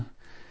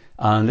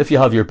And if you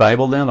have your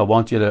Bible then, I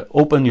want you to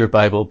open your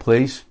Bible,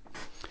 please.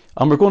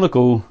 And we're going to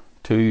go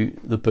to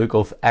the book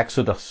of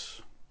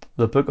Exodus.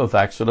 The book of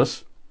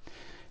Exodus.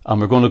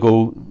 And we're going to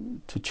go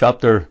to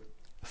chapter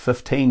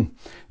 15.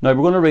 Now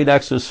we're going to read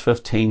Exodus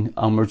 15,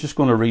 and we're just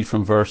going to read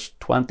from verse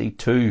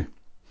 22.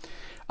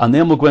 And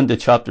then we'll go into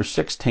chapter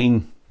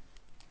 16,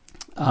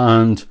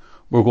 and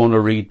we're going to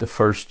read the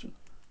first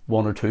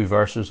one or two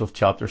verses of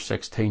chapter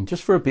 16,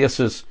 just for a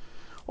basis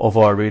of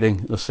our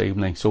reading this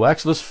evening. So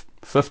Exodus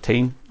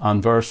 15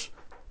 and verse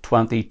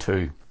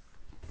 22.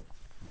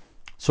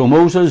 So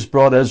Moses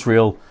brought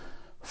Israel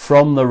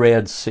from the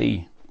Red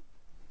Sea,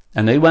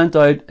 and they went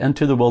out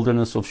into the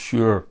wilderness of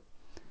Shur.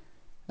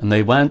 And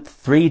they went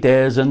 3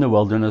 days in the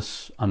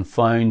wilderness and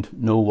found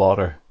no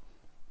water.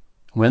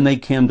 When they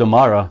came to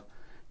Marah,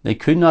 they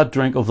could not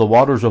drink of the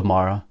waters of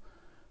Marah,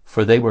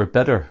 for they were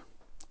bitter.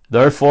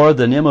 Therefore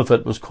the name of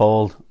it was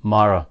called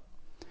Marah.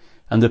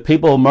 And the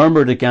people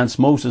murmured against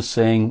Moses,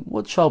 saying,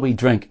 What shall we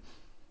drink?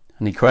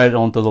 And he cried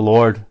unto the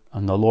Lord,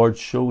 and the Lord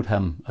showed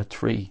him a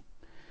tree,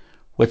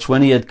 which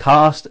when he had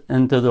cast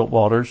into the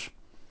waters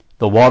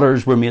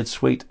were made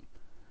sweet.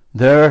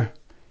 There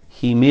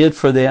he made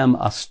for them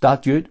a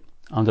statute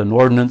and an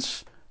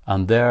ordinance,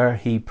 and there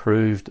he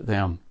proved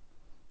them,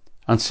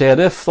 and said,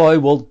 If thou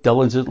wilt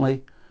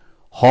diligently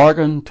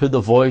hearken to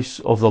the voice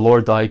of the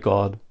Lord thy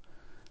God,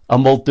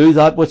 and wilt do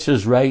that which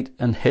is right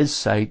in his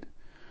sight,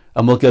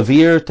 and will give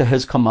ear to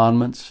his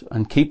commandments,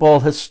 and keep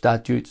all his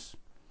statutes,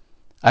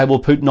 I will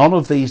put none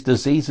of these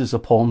diseases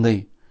upon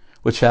thee,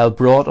 which I have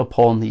brought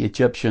upon the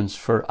Egyptians,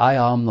 for I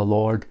am the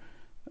Lord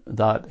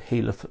that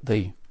healeth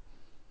thee.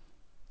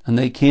 And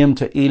they came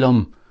to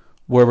Elim,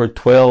 where were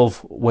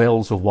 12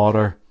 wells of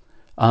water,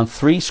 and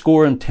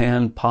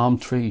 70 palm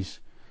trees,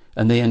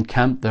 and they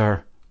encamped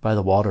there by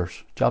the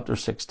waters. Chapter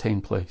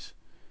 16, please.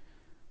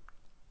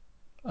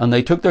 And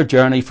they took their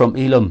journey from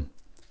Elim,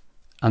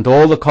 and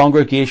all the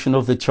congregation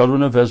of the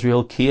children of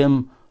Israel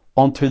came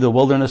unto the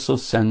wilderness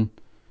of Sin,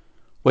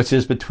 which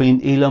is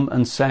between Elim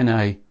and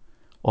Sinai,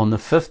 on the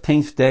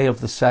 15th day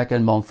of the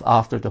 2nd month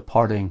after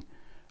departing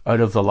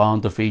out of the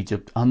land of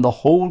Egypt. And the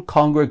whole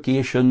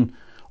congregation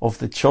of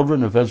the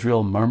children of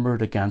Israel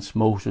murmured against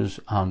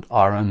Moses and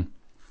Aaron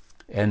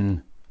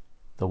in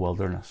the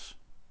wilderness.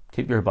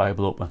 Keep your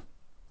Bible open.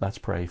 Let's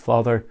pray.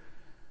 Father,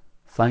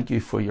 thank you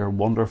for your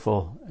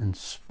wonderful,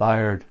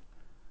 inspired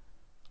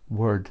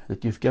word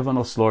that you've given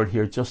us, Lord,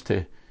 here just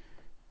to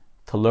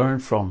learn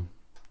from,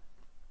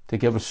 to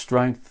give us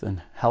strength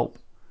and help,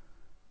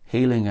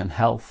 healing and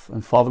health.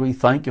 And Father, we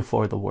thank you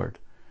for the word.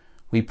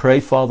 We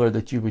pray, Father,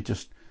 that you would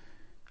just,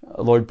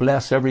 Lord,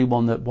 bless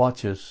everyone that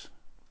watches,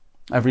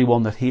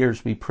 everyone that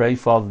hears. We pray,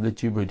 Father,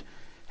 that you would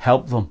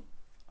help them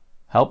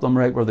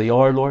right where they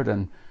are, Lord,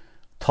 and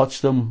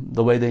touch them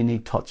the way they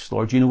need touched,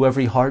 Lord. You know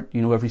every heart,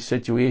 you know every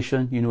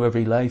situation, you know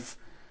every life.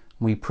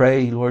 We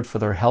pray, Lord, for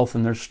their health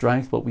and their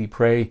strength, but we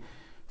pray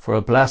for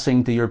a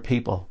blessing to your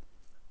people.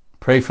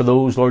 Pray for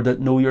those, Lord, that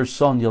know your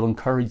Son. You'll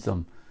encourage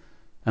them.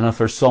 And if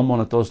there's someone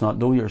that does not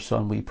know your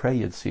Son, we pray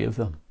you'd save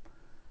them.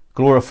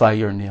 Glorify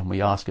your name.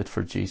 We ask it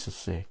for Jesus'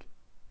 sake.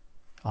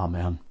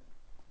 Amen.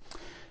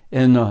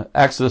 In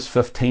Exodus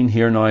 15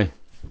 here now,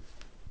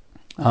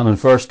 and in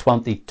verse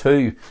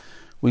 22,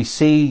 we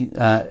see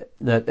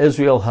that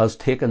Israel has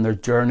taken their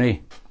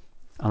journey,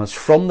 and it's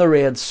from the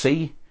Red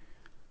Sea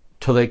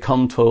till they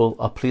come to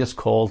a place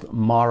called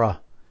Marah,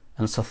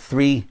 and it's a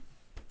 3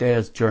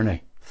 days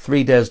journey.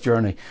 3 days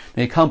journey.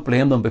 Now you can't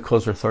blame them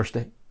because they're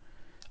thirsty.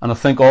 And I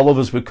think all of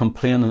us would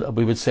complain.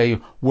 We would say,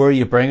 where are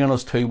you bringing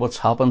us to? What's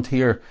happened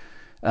here?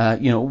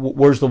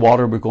 Where's the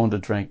water we're going to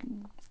drink?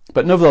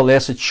 But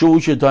nevertheless, it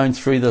shows you down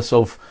through this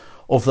of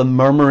the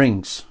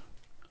murmurings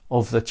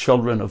of the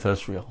children of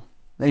Israel.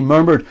 They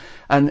murmured,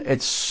 and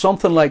it's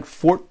something like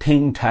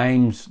 14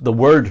 times the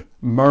word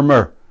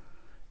murmur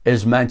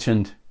is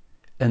mentioned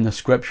in the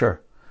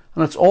scripture.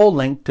 And it's all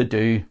linked to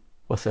do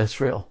with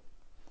Israel.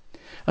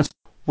 And so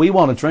we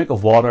want a drink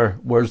of water,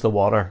 where's the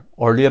water?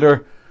 Or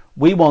later,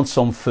 we want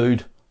some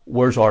food,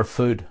 where's our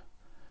food? And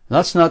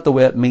that's not the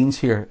way it means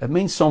here. It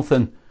means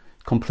something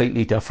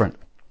completely different.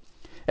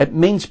 It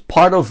means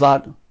part of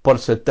that, but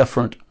it's a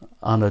different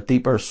and a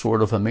deeper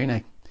sort of a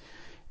meaning.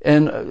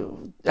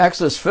 In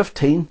Exodus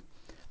 15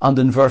 and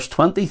in verse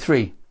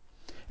 23,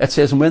 it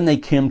says, And when they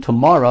came to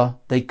Marah,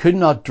 they could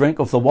not drink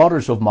of the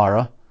waters of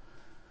Marah,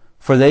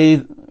 for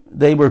they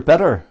were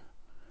bitter.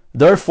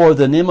 Therefore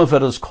the name of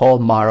it is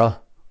called Marah,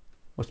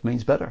 which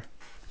means bitter.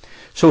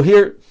 So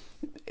here,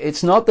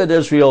 it's not that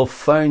Israel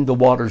found the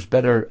waters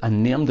bitter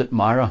and named it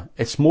Marah.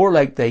 It's more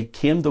like they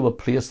came to a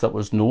place that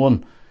was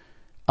known,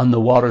 and the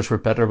waters were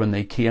bitter when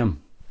they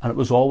came, and it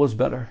was always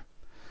bitter.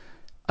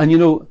 And you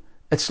know,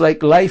 it's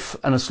like life,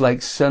 and it's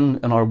like sin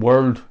in our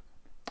world,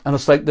 and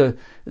it's like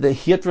the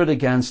hatred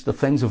against the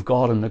things of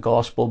God in the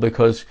gospel,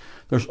 because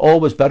there's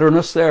always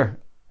bitterness there.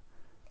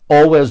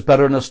 Always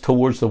bitterness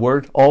towards the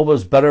word,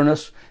 always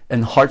bitterness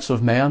in hearts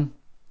of men.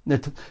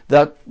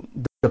 That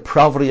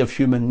depravity of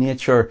human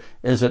nature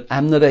is at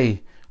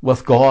enmity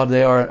with God.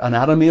 They are an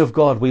enemy of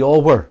God. We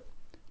all were.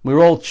 We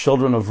were all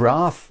children of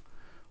wrath.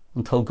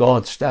 until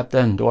God stepped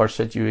into our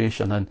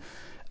situation.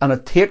 And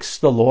it takes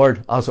the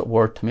Lord, as it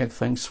were, to make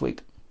things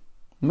sweet.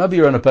 Maybe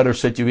you're in a better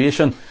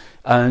situation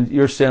and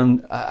you're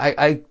saying,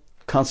 I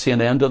can't see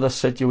an end to this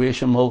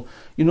situation. Well,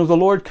 the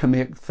Lord can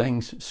make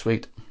things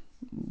sweet.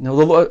 The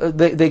Lord,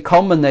 they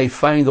come and they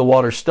find the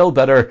water still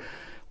bitter.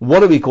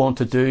 What are we going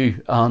to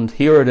do? And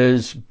here it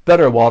is,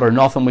 bitter water,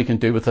 nothing we can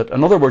do with it.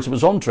 In other words, it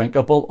was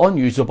undrinkable,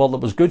 unusable,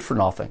 it was good for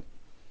nothing.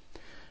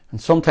 And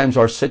sometimes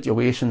our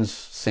situations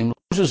seem...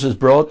 Moses has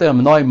brought them,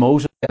 and now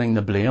Moses is getting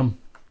the blame.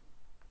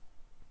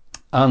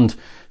 And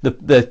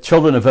the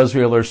children of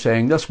Israel are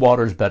saying, this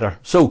water is bitter.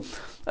 So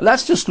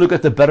let's just look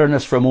at the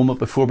bitterness for a moment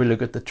before we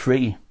look at the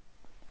tree.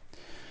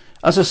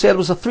 As I said, it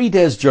was a 3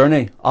 days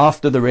journey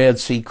after the Red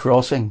Sea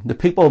crossing. The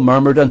people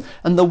murmured, and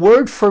the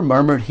word for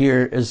murmured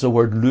here is the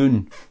word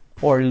loon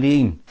or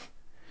lean.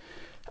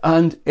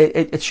 And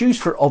it's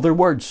used for other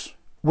words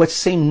which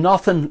seem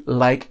nothing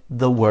like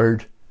the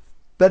word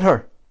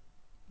bitter.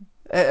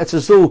 It's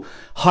as though,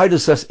 how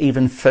does this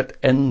even fit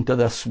into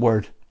this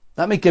word?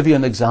 Let me give you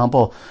an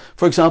example.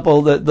 For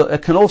example,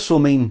 it can also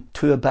mean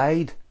to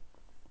abide,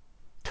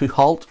 to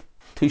halt,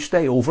 to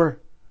stay over.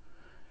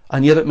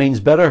 And yet it means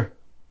bitter.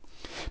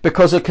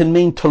 Because it can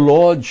mean to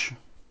lodge.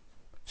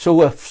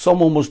 So if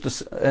someone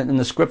was in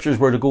the scriptures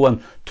were to go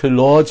and to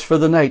lodge for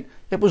the night,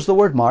 it was the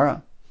word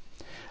mara.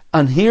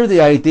 And here the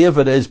idea of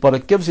it is, but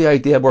it gives the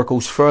idea where it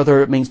goes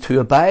further, it means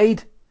to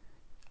abide.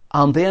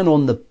 And then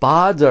on the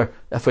bad, or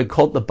if we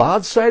call it the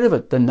bad side of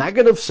it, the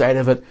negative side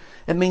of it,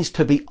 it means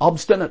to be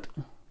obstinate.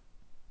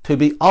 To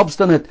be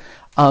obstinate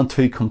and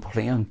to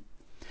complain.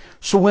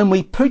 So when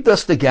we put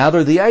this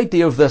together, the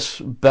idea of this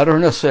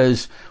bitterness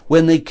is,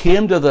 when they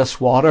came to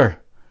this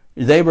water,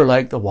 they were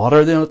like the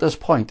water then at this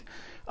point,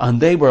 and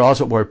they were,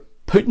 as it were,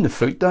 putting the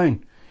foot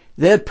down.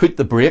 They had put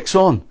the brakes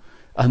on,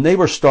 and they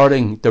were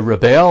starting to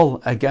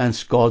rebel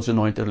against God's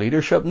anointed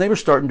leadership, and they were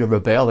starting to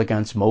rebel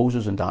against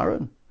Moses and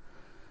Aaron.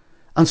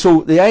 And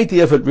so the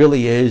idea of it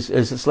really is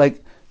it's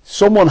like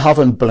someone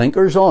having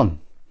blinkers on.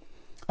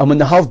 And when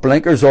they have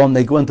blinkers on,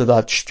 they go into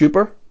that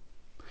stupor.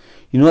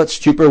 You know that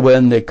stupor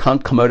when they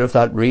can't come out of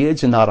that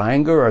rage and that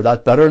anger or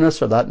that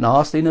bitterness or that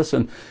nastiness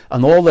and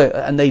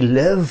they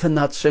live in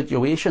that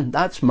situation.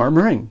 That's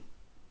murmuring.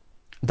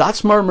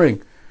 That's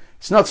murmuring.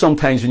 It's not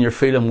sometimes when you're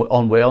feeling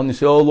unwell and you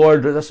say, oh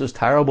Lord, this is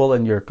terrible,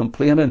 and you're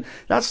complaining.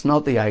 That's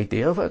not the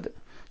idea of it.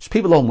 There's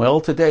people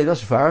unwell today.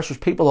 This verse, there's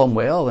people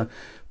unwell.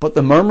 But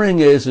the murmuring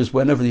is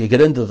whenever you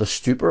get into the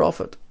stupor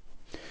of it.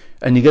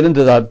 And you get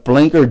into that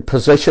blinkered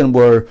position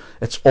where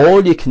it's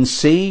all you can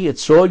see,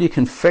 it's all you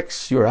can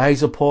fix your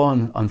eyes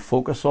upon and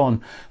focus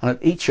on, and it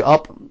eats you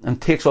up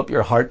and takes up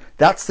your heart.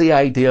 That's the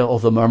idea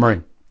of the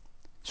murmuring.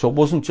 So it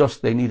wasn't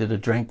just they needed a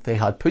drink, they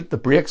had put the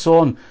brakes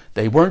on,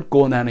 they weren't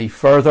going any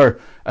further,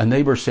 and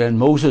they were saying,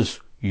 Moses,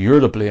 you're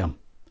to blame.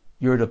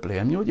 You're to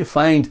blame. You know what you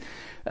find?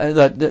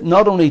 That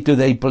not only do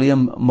they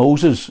blame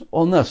Moses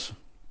on this,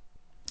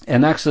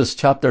 in Exodus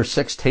chapter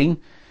 16,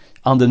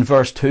 and in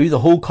verse 2, the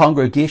whole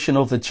congregation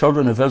of the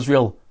children of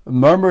Israel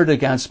murmured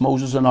against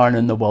Moses and Aaron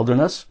in the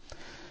wilderness.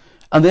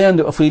 And then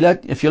if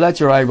you let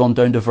your eye run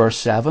down to verse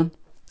 7,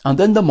 and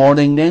in the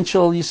morning then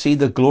shall you see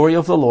the glory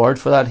of the Lord,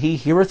 for that he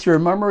heareth your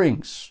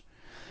murmurings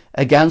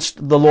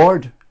against the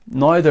Lord.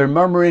 Now they're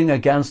murmuring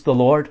against the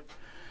Lord.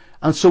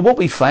 And so what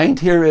we find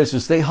here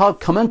is they have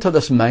come into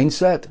this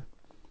mindset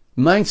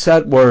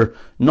where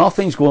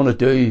nothing's going to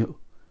do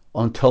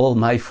until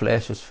my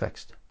flesh is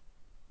fixed.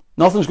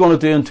 Nothing's going to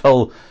do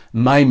until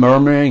my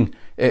murmuring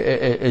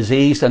is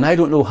eased. And I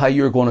don't know how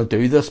you're going to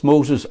do this,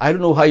 Moses. I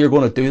don't know how you're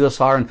going to do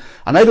this, Aaron.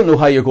 And I don't know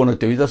how you're going to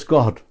do this,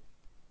 God.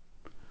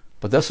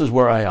 But this is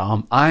where I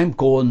am. I'm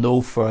going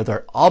no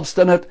further.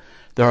 Obstinate.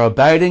 They're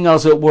abiding,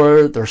 as it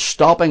were. They're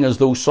stopping as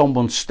though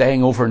someone's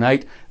staying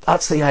overnight.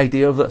 That's the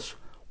idea of this.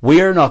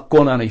 We're not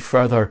going any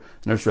further.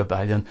 And there's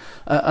rebellion.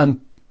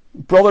 And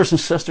brothers and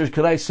sisters,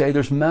 could I say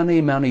there's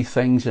many, many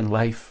things in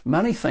life,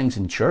 many things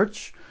in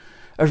church.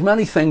 There's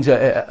many things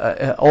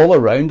all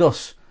around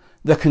us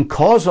that can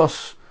cause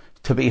us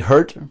to be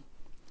hurt,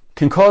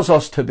 can cause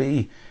us to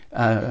be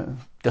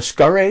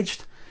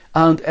discouraged.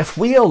 And if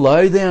we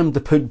allow them to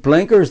put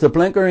blinkers, the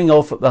blinkering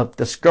of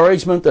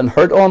discouragement and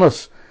hurt on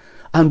us,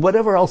 and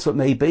whatever else it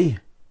may be,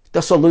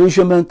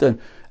 disillusionment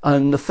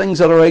and the things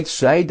that are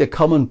outside that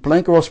come and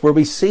blinker us, where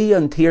we see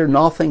and hear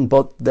nothing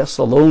but this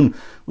alone,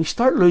 we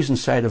start losing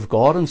sight of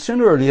God. And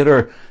sooner or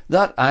later,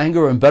 that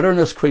anger and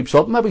bitterness creeps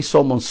up. Maybe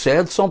someone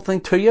said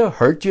something to you,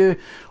 hurt you,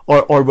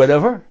 or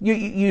whatever.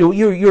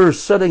 You're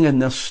sitting in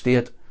this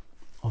state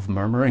of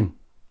murmuring.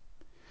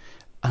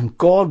 And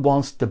God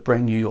wants to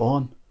bring you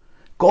on.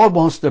 God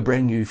wants to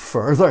bring you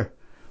further.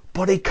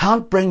 But he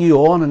can't bring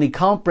you on, and he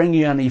can't bring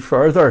you any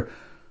further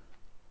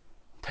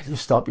until you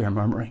stop your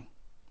murmuring.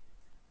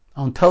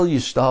 Until you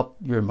stop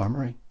your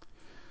murmuring.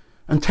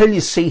 Until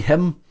you see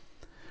him.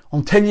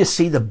 Until you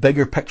see the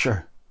bigger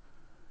picture.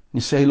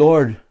 You say,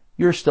 Lord,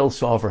 you're still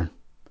sovereign.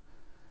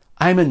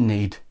 I'm in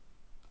need.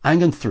 I'm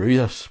going through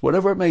this,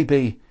 whatever it may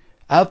be.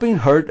 I've been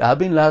hurt. I've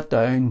been let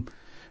down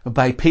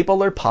by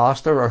people or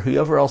pastor or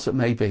whoever else it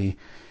may be.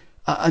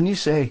 And you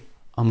say,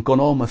 I'm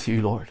going on with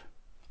you, Lord.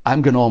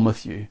 I'm going on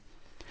with you.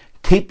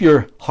 Keep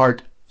your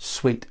heart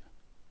sweet,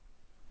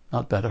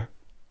 not bitter.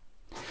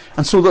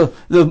 And so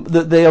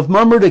they have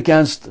murmured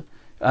against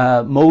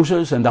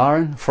Moses and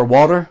Aaron for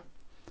water.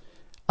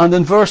 And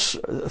in verse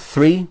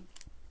 3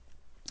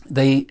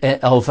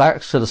 of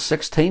Exodus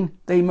 16,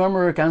 they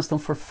murmur against them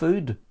for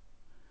food.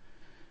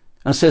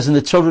 And it says, and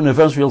the children of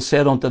Israel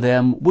said unto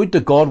them, would to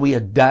God we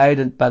had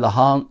died by the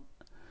hand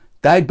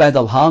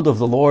of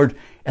the Lord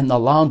in the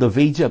land of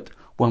Egypt,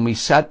 when we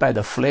sat by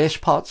the flesh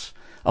pots,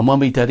 and when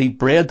we did eat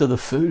bread to the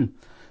full.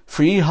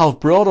 For ye have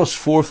brought us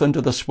forth into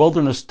this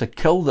wilderness to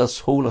kill this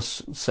whole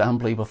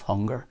assembly with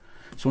hunger.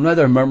 So now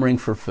they're murmuring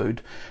for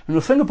food. And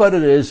the thing about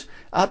it is,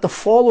 at the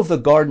fall of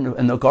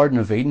in the Garden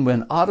of Eden,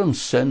 when Adam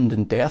sinned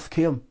and death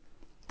came,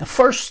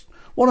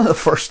 one of the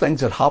first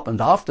things that happened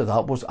after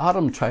that was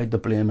Adam tried to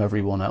blame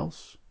everyone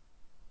else.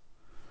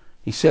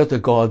 He said to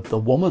God, the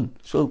woman.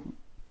 So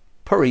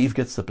poor Eve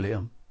gets the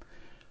blame.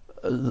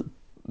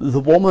 The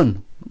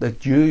woman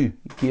that you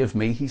gave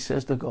me, he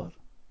says to God.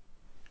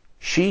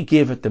 She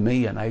gave it to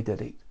me and I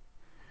did eat.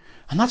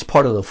 And that's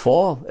part of the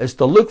fall, is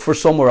to look for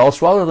somewhere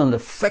else rather than to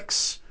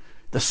fix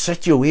the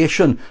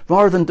situation,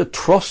 rather than to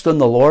trust in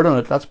the Lord on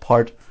it. That's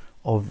part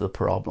of the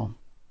problem.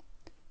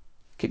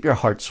 Keep your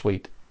heart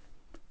sweet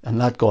and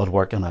let God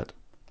work in it.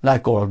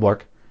 Let God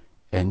work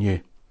in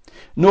you.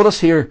 Notice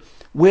here,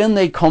 when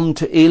they come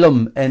to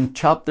Elim in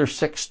chapter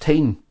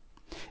 16,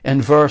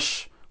 in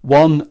verse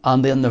 1,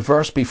 and then the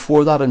verse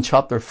before that in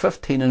chapter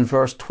 15 in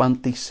verse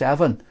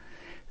 27,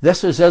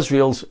 this is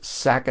Israel's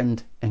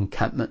second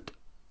encampment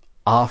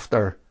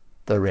after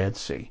the Red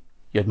Sea.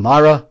 You had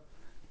Marah,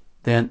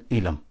 then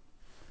Elim.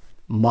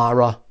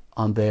 Marah,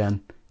 and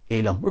then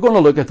Elim. We're going to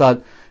look at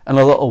that in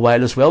a little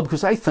while as well,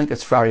 because I think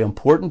it's very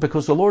important,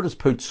 because the Lord has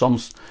put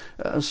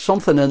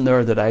something in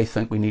there that I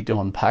think we need to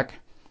unpack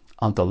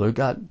and to look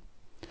at.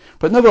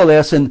 But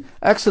nevertheless, in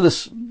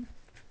Exodus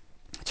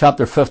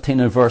chapter 15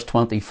 and verse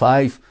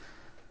 25,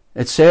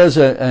 it says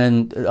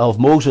of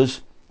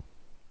Moses,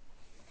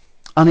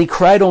 and he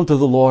cried unto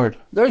the Lord.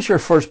 There's your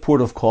first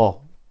port of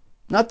call.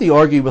 Not to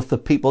argue with the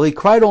people. He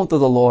cried unto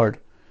the Lord.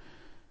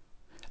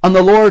 And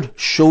the Lord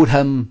showed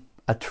him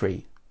a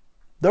tree.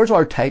 There's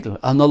our title.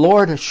 And the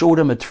Lord showed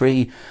him a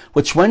tree,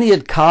 which when he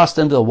had cast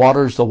into the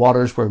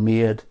waters were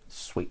made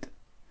sweet.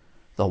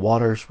 The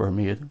waters were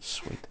made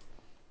sweet.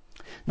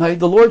 Now,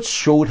 the Lord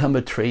showed him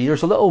a tree.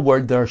 There's a little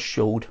word there,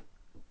 showed.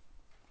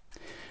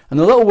 And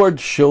the little word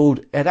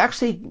showed, it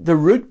actually, the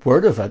root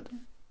word of it,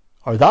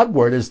 or that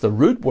word is the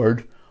root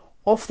word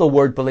of the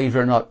word, believe it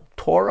or not,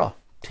 Torah.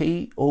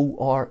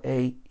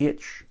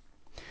 T-O-R-A-H.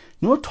 You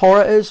know what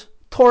Torah is?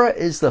 Torah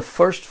is the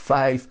first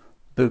 5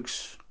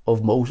 books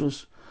of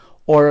Moses.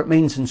 Or it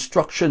means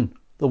instruction,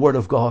 the word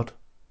of God.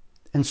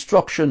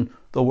 Instruction,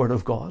 the word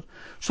of God.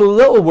 So the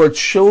little word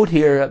showed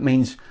here, it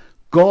means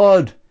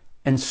God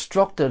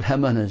instructed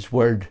him in his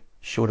word,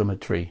 showed him a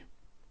tree.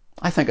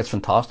 I think it's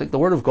fantastic. The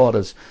word of God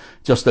is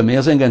just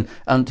amazing.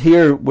 And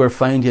here we're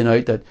finding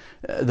out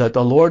that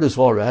the Lord is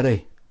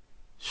already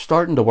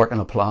starting to work on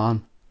a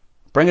plan.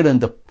 Bring it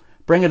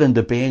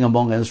into being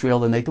among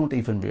Israel, and they don't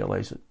even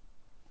realize it.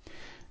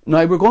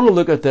 Now we're going to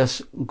look at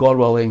this, God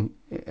willing,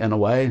 in a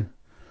while.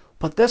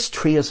 But this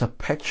tree is a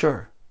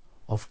picture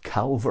of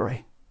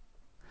Calvary.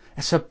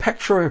 It's a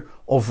picture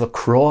of the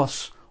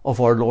cross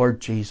of our Lord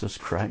Jesus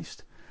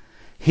Christ.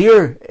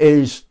 Here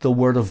is the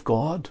Word of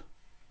God,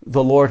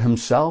 the Lord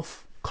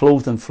himself,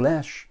 clothed in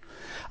flesh.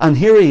 And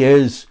here he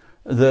is,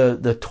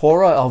 the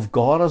Torah of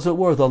God, as it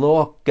were, the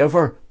law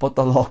giver, but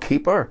the law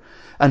keeper.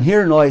 And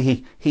here now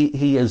he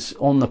is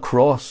on the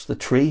cross, the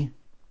tree.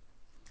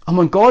 And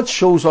when God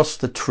shows us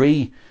the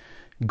tree,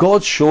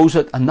 God shows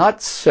it, and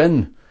that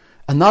sin,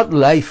 and that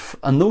life,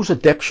 and those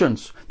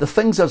addictions, the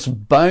things that's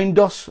bound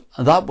us,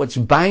 that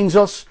which binds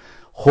us,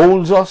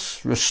 holds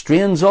us,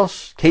 restrains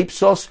us,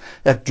 keeps us,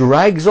 that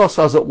drags us,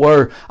 as it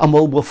were, and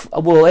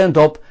we'll end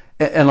up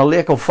in a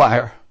lake of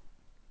fire.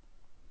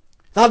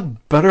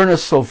 That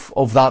bitterness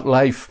of that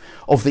life,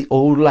 of the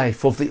old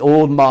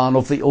man,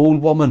 of the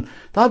old woman,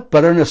 that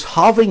bitterness,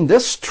 having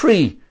this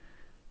tree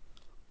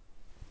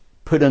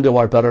put into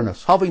our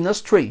bitterness, having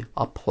this tree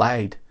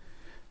applied.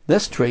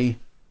 This tree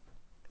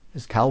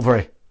is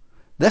Calvary.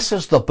 This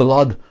is the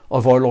blood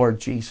of our Lord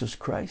Jesus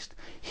Christ.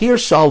 Here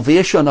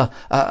salvation,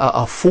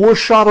 a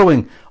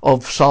foreshadowing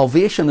of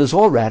salvation is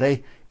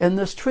already in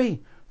this tree.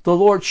 The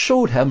Lord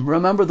showed him,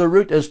 remember the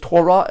root is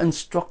Torah,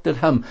 instructed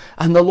him.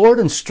 And the Lord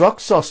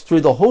instructs us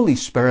through the Holy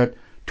Spirit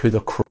to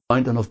the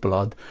fountain of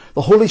blood.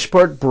 The Holy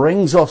Spirit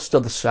brings us to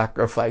the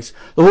sacrifice.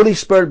 The Holy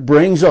Spirit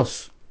brings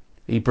us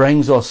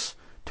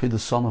to the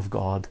Son of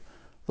God,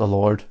 the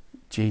Lord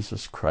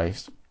Jesus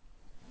Christ.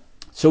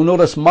 So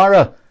notice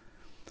Marah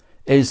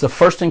is the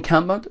first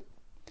encampment.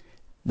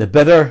 The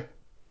bitter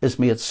is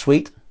made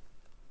sweet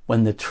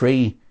when the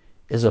tree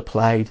is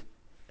applied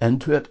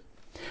into it.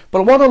 But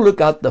I want to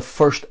look at the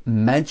first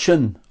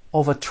mention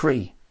of a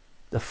tree.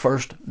 The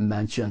first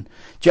mention.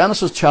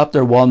 Genesis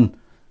chapter 1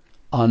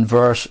 and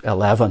verse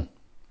 11.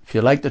 If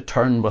you'd like to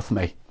turn with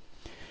me.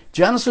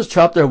 Genesis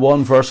chapter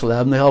 1 verse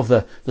 11, they have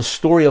the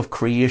story of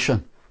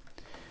creation.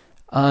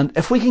 And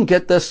if we can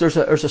get this, there's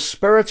a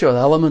spiritual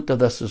element to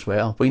this as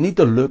well. We need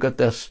to look at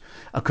this,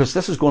 because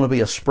this is going to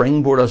be a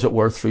springboard, as it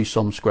were, through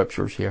some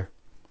scriptures here.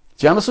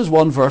 Genesis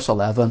 1 verse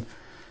 11,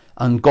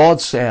 and God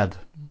said,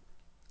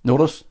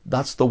 notice,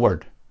 that's the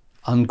word.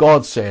 And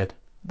God said,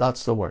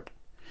 that's the word.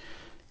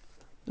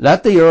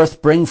 Let the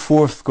earth bring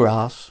forth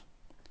grass,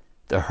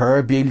 the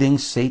herb yielding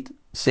seed,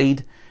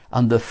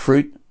 and the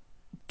fruit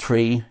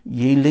tree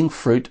yielding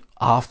fruit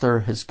after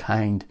his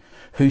kind,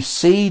 whose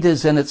seed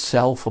is in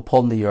itself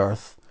upon the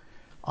earth.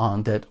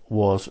 And it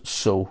was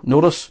so.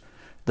 Notice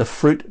the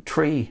fruit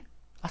tree.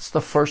 That's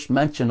the first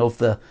mention of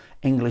the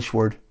English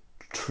word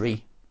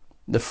tree.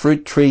 The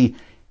fruit tree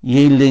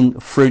yielding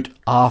fruit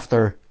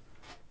after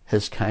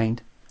his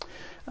kind.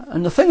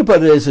 And the thing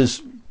about it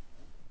is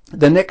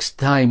the next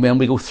time when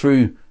we go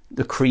through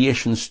the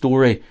creation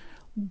story,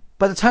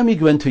 by the time you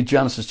go into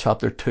Genesis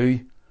chapter 2,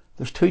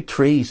 there's two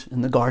trees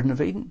in the Garden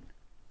of Eden.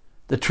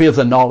 The tree of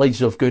the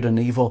knowledge of good and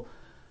evil,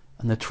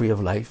 and the tree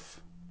of life.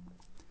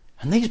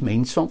 And these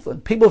mean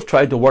something. People have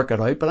tried to work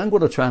it out, but I'm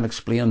going to try and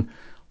explain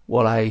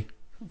what I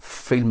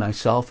feel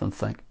myself and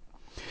think.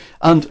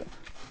 And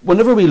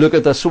whenever we look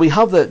at this, so we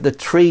have the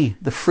tree,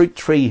 the fruit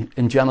tree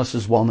in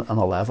Genesis 1 and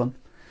 11.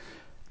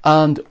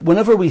 And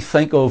whenever we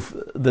think of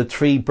the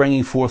tree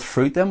bringing forth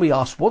fruit, then we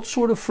ask, what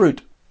sort of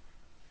fruit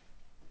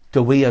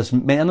do we as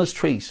men as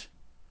trees,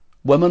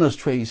 women as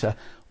trees,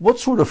 what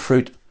sort of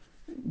fruit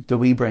do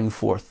we bring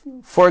forth?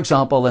 For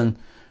example, in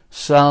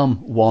Psalm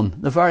 1,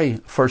 the very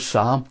first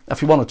Psalm,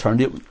 if you want to turn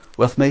to it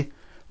with me,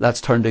 let's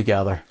turn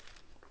together.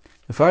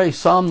 The very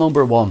Psalm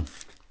number 1.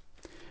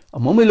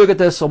 And when we look at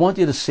this, I want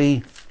you to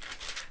see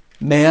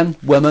men,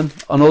 women,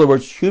 in other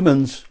words,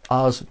 humans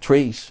as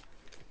trees.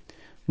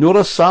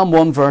 Notice Psalm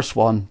 1 verse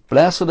 1.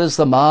 Blessed is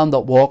the man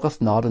that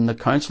walketh not in the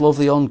counsel of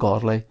the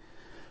ungodly,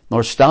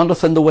 nor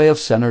standeth in the way of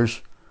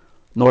sinners,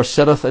 nor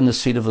sitteth in the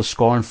seat of the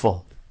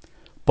scornful.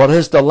 But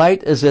his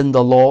delight is in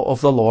the law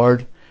of the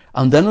Lord,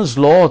 and in his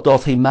law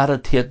doth he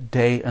meditate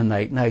day and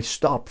night. Now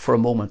stop for a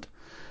moment.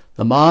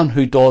 The man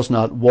who does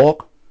not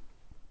walk,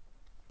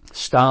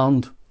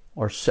 stand,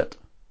 or sit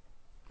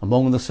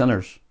among the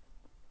sinners.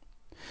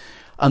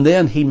 And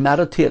then he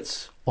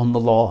meditates on the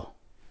law,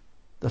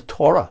 the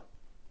Torah.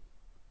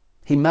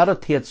 He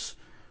meditates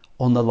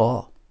on the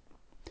law.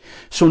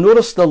 So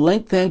notice the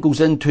link then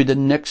goes into the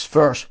next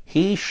verse.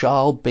 He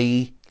shall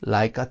be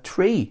like a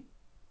tree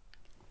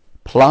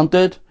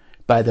planted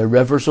by the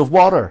rivers of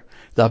water,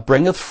 that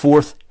bringeth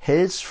forth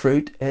his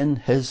fruit in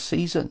his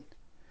season.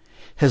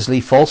 His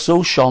leaf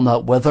also shall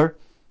not wither,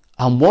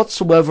 and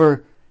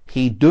whatsoever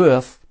he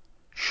doeth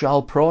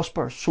shall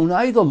prosper. So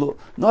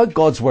now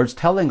God's word's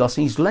telling us,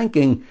 he's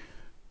linking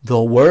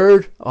the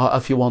word,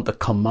 if you want, the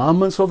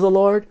commandments of the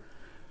Lord,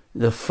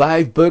 the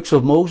 5 books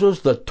of Moses,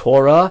 the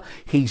Torah,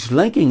 he's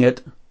linking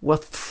it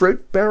with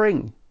fruit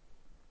bearing.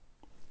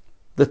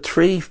 The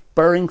tree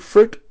bearing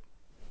fruit.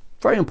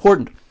 Very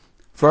important.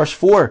 Verse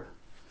 4.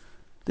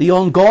 The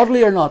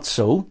ungodly are not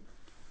so,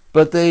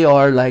 but they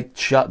are like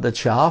the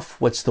chaff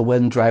which the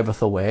wind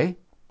driveth away.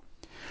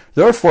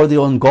 Therefore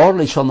the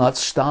ungodly shall not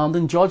stand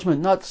in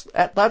judgment.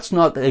 That's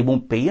not that they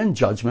won't be in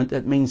judgment.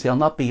 It means they'll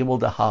not be able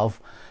to have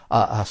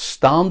a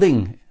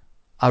standing,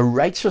 a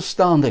righteous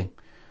standing.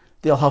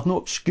 They'll have no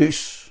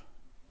excuse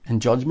in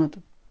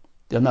judgment.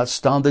 They'll not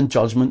stand in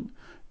judgment,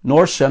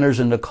 nor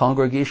sinners in the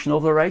congregation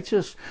of the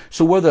righteous.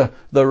 So where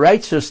the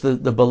righteous, the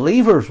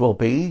believers will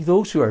be,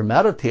 those who are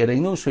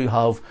meditating, those who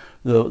have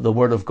the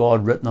word of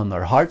God written on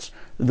their hearts,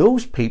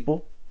 those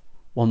people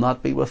will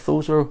not be with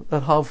those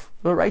that have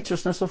the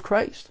righteousness of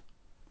Christ.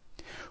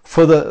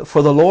 For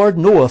the Lord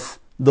knoweth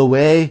the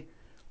way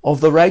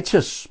of the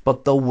righteous,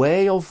 but the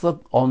way of the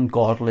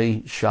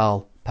ungodly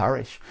shall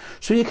perish.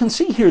 So you can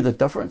see here the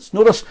difference.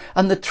 Notice,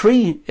 and the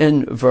tree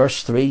in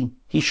verse 3,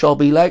 he shall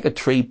be like a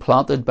tree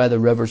planted by the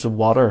rivers of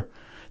water,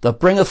 that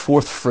bringeth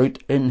forth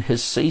fruit in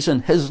his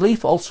season. His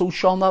leaf also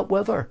shall not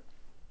wither.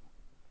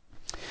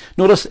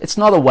 Notice, it's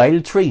not a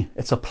wild tree,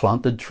 it's a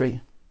planted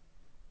tree.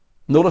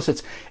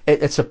 Notice,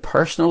 it's a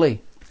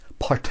personally,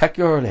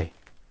 particularly,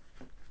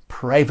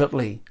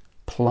 privately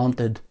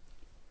planted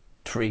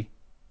tree.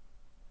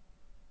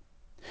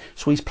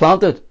 So he's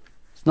planted.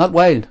 It's not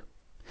wild.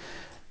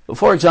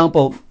 For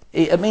example,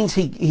 it means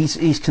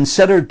he's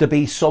considered to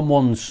be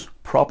someone's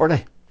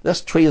property.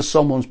 This tree is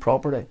someone's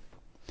property.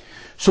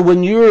 So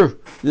when you're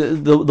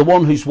the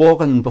one who's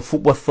walking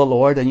with the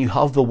Lord, and you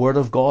have the Word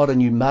of God,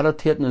 and you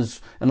meditate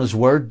in His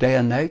Word day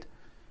and night,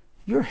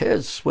 you're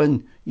His.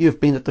 When you've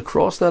been at the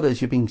cross, that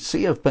is, you've been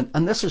saved.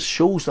 And this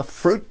shows the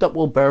fruit that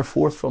will bear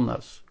forth from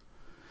this.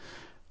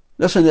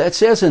 Listen, it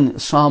says in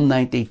Psalm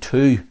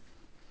 92,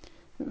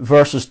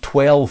 verses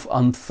 12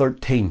 and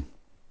 13,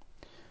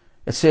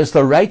 it says,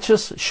 the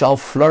righteous shall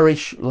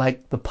flourish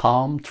like the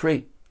palm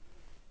tree.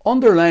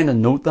 Underline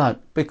and note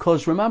that,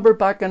 because remember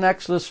back in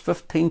Exodus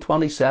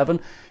 15:27,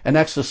 in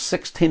Exodus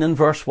 16 and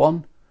verse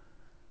 1,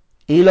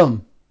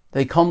 Elam,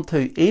 they come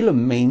to,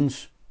 Elam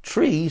means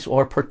trees,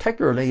 or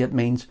particularly it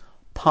means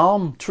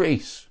palm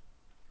trees.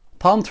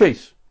 palm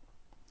trees.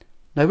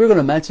 Now we're going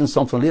to mention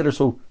something later,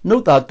 so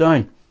note that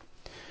down.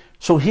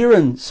 So here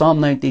in Psalm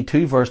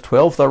 92 verse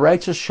 12, the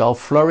righteous shall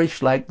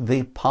flourish like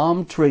the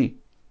palm tree.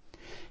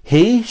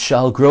 He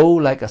shall grow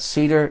like a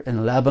cedar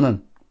in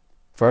Lebanon.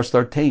 Verse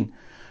 13,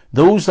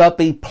 those that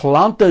be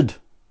planted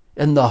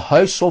in the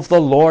house of the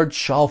Lord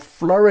shall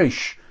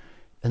flourish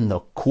in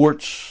the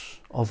courts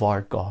of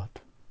our God.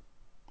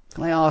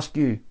 Can I ask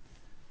you,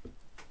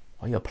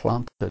 are you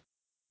planted?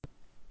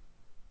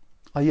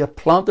 Are you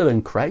planted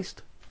in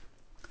Christ?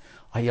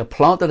 Are you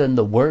planted in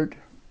the Word?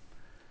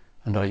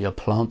 And are you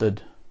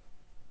planted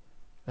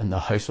in the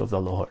house of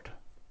the Lord?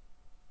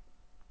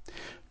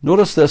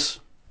 Notice this.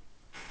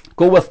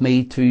 Go with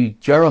me to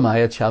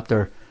Jeremiah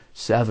chapter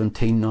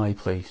 17 now,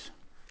 please.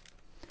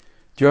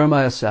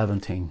 Jeremiah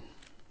 17.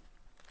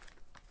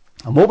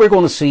 And what we're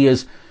going to see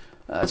is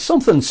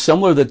something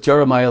similar that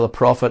Jeremiah the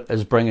prophet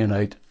is bringing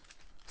out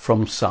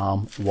from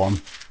Psalm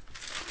 1.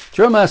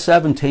 Jeremiah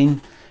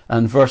 17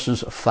 and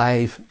verses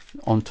 5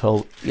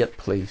 until 8,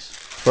 please.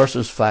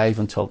 Verses 5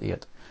 until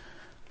 8.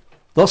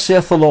 Thus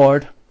saith the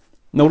Lord,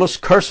 notice,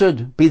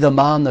 cursed be the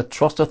man that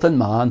trusteth in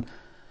man,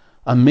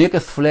 and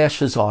maketh flesh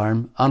his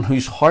arm, and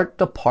whose heart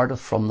departeth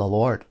from the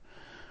Lord.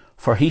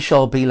 For he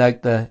shall be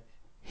like the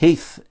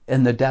heath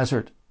in the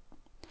desert.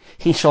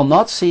 He shall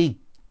not see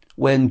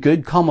when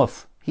good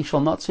cometh. He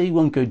shall not see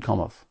when good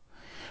cometh,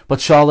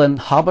 but shall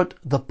inhabit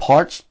the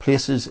parched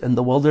places in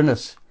the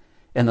wilderness,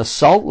 in a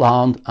salt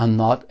land and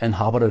not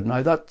inhabited.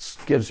 Now that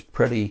gives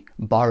pretty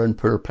barren,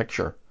 poor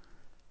picture.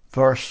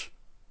 Verse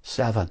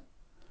 7.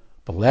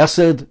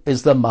 Blessed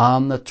is the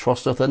man that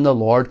trusteth in the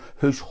Lord,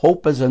 whose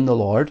hope is in the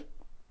Lord.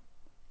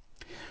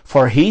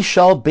 For he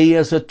shall be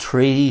as a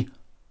tree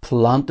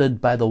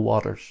planted by the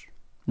waters.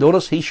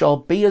 Notice, he shall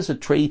be as a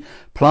tree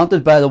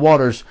planted by the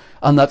waters,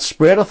 and that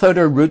spreadeth out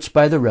her roots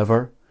by the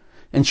river,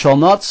 and shall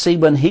not see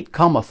when heat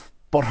cometh,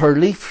 but her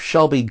leaf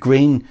shall be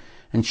green,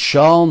 and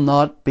shall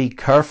not be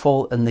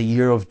careful in the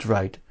year of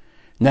drought,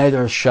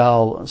 neither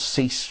shall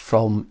cease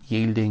from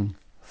yielding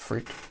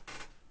fruit.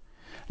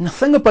 And the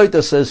thing about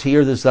this is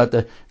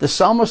that the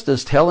psalmist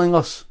is telling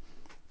us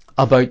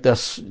about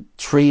this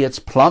tree. It's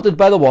planted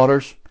by the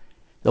waters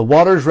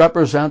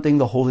representing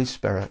the Holy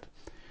Spirit.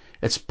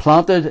 It's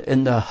planted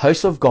in the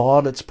house of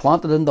God. It's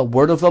planted in the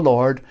word of the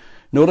Lord.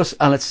 Notice,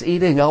 and it's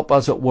eating up,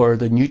 as it were,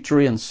 the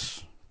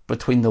nutrients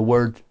between the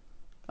word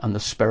and the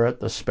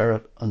Spirit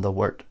and the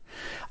word.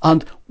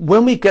 And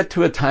when we get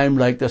to a time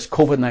like this,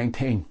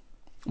 COVID-19,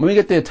 when we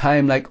get to a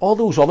time like all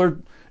those other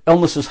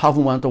illnesses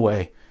haven't went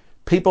away,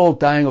 people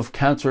dying of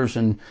cancers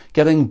and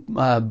getting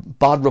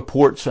bad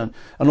reports and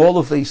all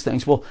of these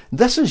things. Well,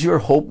 this is your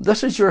hope,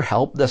 this is your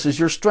help, this is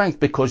your strength,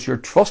 because your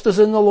trust is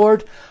in the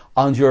Lord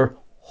and your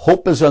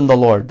hope is in the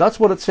Lord. That's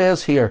what it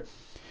says here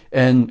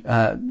in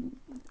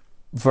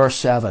verse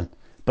 7.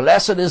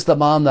 Blessed is the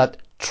man that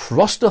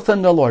trusteth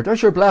in the Lord.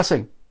 There's your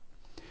blessing.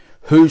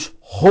 Whose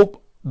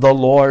hope the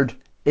Lord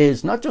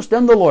is. Not just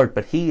in the Lord,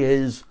 but he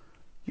is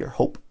your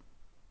hope.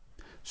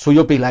 So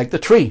you'll be like the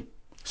tree.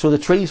 So the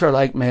trees are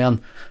like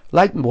men,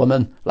 like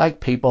women, like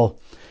people.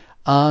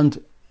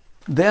 And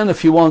then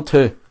if you want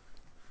to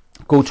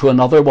go to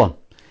another one,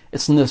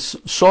 it's in this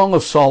Song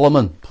of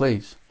Solomon,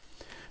 please.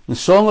 In the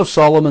Song of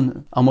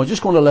Solomon, and we're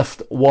just going to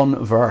lift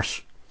one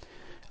verse.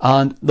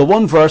 And the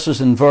one verse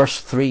is in verse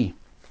 3.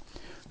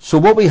 So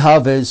what we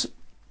have is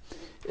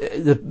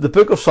the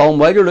book of Solomon.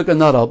 While you're looking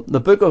that up,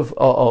 the book of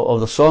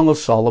the Song of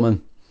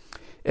Solomon,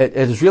 it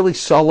is really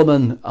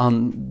Solomon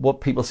and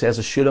what people say is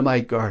a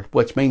Shunammite girl,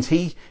 which means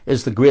he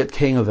is the great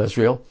king of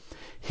Israel.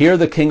 Here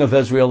the king of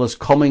Israel is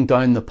coming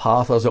down the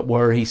path, as it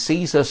were. He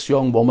sees this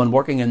young woman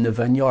working in the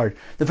vineyard.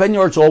 The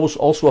vineyard's always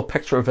also a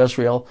picture of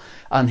Israel.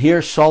 And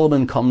here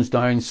Solomon comes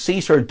down,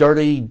 sees her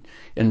dirty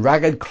in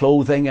ragged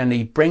clothing, and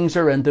he brings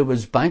her into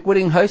his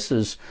banqueting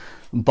houses,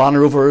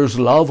 banner over his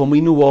love. And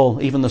we know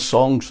all, even the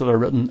songs that are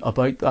written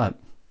about that.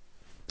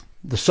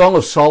 The Song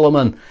of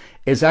Solomon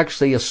is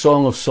actually a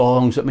song of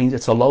songs. It means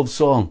it's a love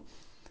song.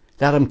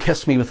 Let him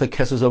kiss me with the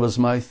kisses of his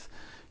mouth.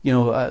 You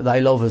know, thy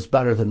love is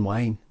better than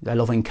wine. Thy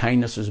loving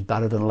kindness is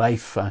better than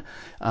life.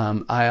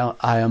 I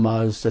am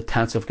as the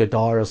tents of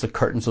Kedar, as the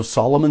curtains of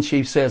Solomon,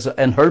 she says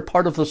in her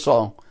part of the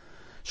song.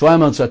 So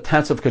I'm as the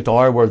tents of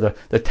Kedar, where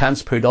the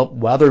tents put up,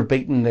 weather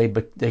beaten.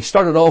 They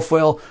started off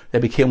well. They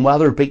became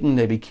weather beaten.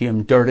 They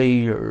became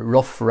dirty,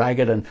 rough,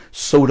 ragged, and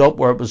sewed up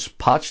where it was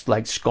patched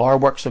like scar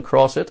works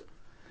across it.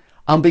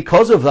 And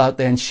because of that,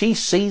 then she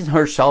sees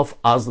herself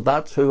as,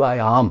 that's who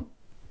I am.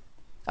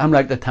 I'm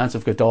like the tents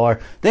of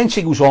Kedar. Then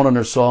she goes on in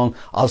her song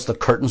as the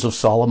curtains of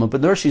Solomon.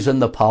 But there she's in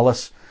the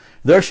palace.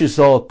 There she's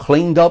all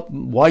cleaned up,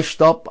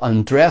 washed up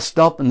and dressed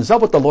up. And is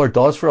that what the Lord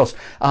does for us?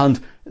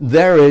 And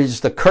there is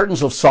the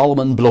curtains of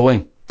Solomon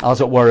blowing, as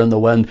it were, in the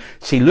wind.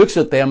 She looks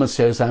at them and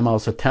says, I'm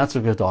as the tents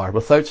of Kedar.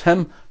 Without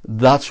him,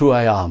 that's who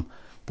I am.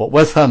 But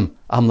with him,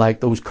 I'm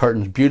like those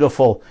curtains,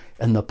 beautiful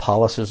in the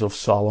palaces of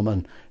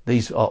Solomon.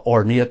 These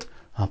ornate,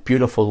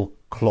 beautiful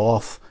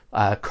cloth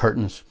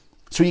curtains.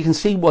 So you can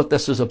see what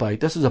this is about.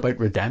 This is about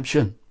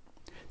redemption.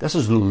 This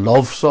is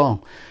love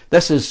song.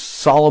 This is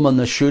Solomon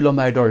the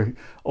Shulamite,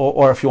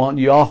 or if you want,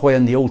 Yahweh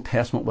in the Old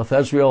Testament with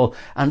Israel,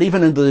 and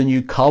even into the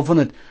New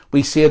Covenant,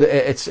 we see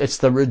it's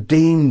the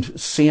redeemed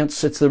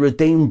saints, it's the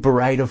redeemed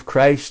bride of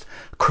Christ.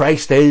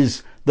 Christ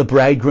is the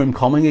bridegroom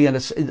coming again.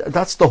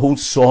 That's the whole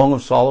Song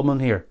of Solomon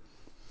here.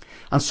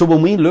 And so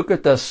when we look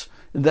at this,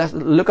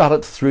 look at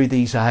it through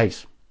these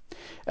eyes.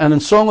 And in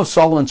Song of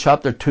Solomon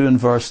chapter 2 and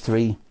verse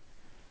 3,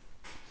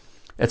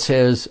 it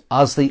says,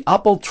 as the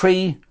apple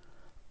tree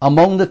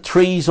among the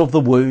trees of the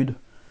wood,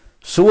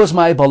 so is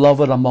my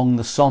beloved among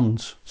the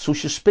sons. So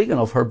she's speaking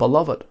of her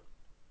beloved.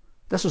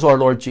 This is our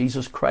Lord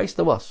Jesus Christ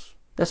of us.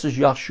 This is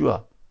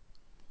Yeshua.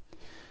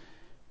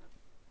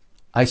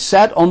 I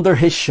sat under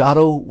his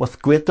shadow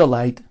with great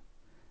delight,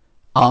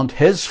 and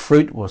his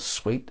fruit was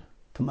sweet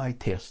to my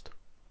taste.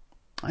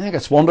 I think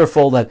it's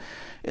wonderful that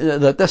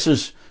this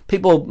is,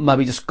 people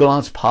maybe just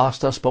glance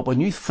past us, but when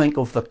you think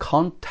of the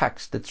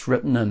context it's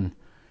written in,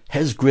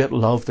 his great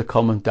love to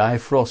come and die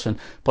for us,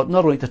 but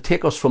not only to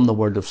take us from the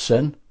world of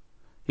sin.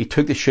 He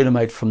took the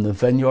Shunammite from the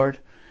vineyard.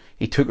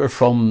 He took her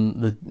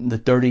from the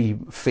dirty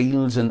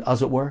fields, and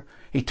as it were.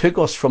 He took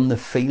us from the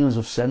fields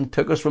of sin,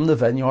 took us from the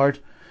vineyard.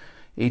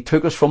 He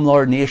took us from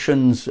our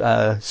nation's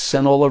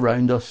sin all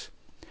around us.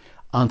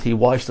 And he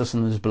washed us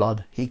in his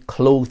blood. He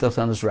clothed us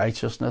in his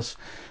righteousness.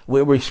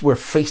 We're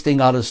feasting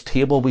at his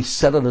table. We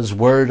sit at his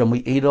word and we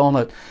eat on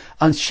it.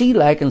 And she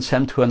likens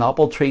him to an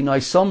apple tree. Now,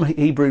 some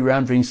Hebrew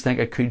renderings think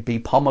it could be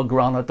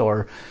pomegranate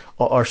or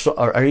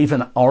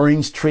even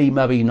orange tree,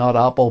 maybe not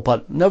apple.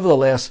 But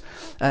nevertheless,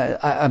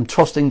 I'm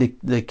trusting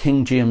the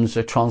King James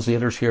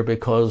translators here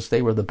because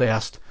they were the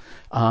best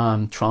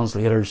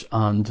translators,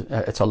 and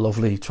it's a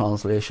lovely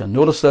translation.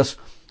 Notice this.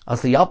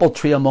 As the apple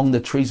tree among the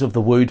trees of the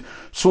wood,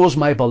 so is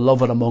my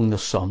beloved among the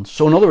sons.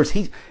 So in other words,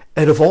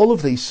 out of all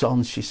of these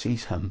sons, she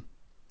sees him.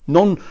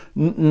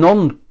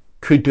 None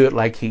could do it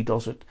like he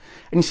does it.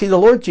 And you see, the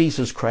Lord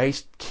Jesus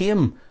Christ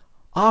came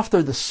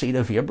after the seed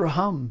of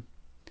Abraham.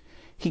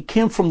 He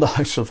came from the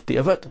house of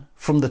David,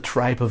 from the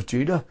tribe of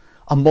Judah,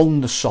 among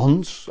the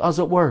sons, as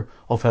it were,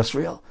 of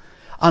Israel.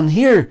 And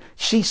here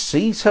she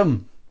sees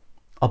him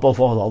above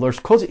all others,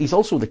 because he's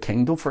also the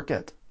king, don't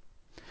forget.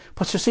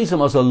 But she sees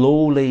him as a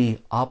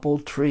lowly apple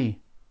tree.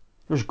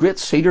 There's great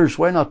cedars.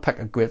 Why not pick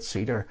a great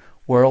cedar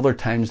where other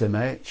times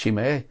she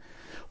may?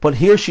 But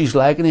here she's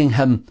likening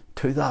him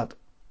to that.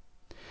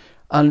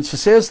 And she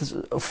says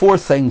 4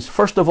 things.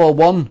 First of all,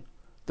 1,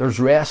 there's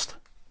rest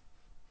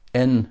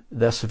in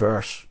this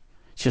verse.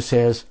 She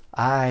says,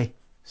 I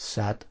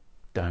sat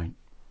down.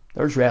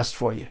 There's rest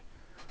for you.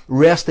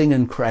 Resting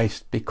in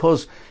Christ,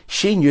 because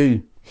she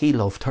knew he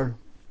loved her.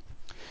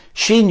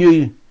 She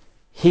knew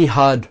he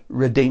had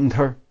redeemed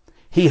her.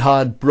 He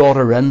had brought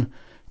her in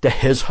to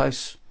his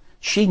house.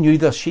 She knew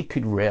this. She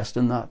could rest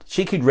in that.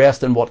 She could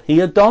rest in what he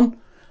had done,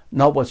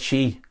 not what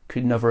she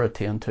could never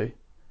attain to.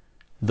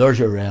 There's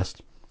your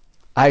rest.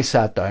 I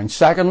sat down.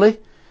 Secondly,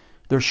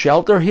 there's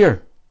shelter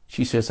here.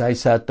 She says, I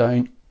sat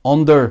down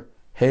under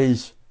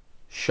his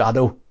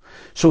shadow.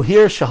 So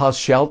here she has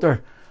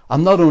shelter.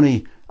 I'm not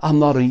only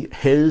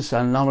his,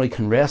 and not only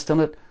can rest in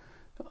it,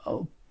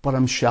 but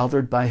I'm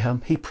sheltered by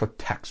him. He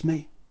protects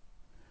me.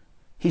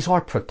 He's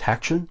our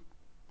protection.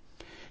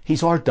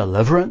 He's our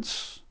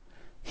deliverance.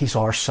 He's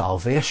our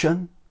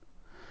salvation.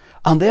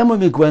 And then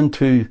when we go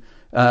into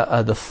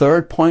the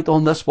third point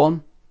on this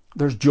one,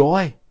 there's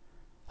joy.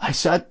 I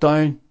sat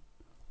down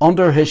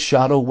under his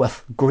shadow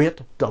with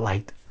great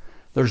delight.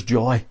 There's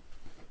joy.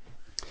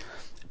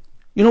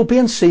 You know,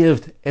 being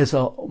saved is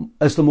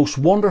the most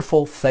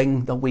wonderful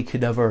thing that we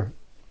could ever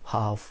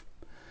have.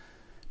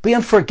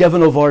 Being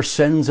forgiven of our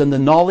sins, and the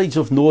knowledge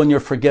of knowing you're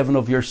forgiven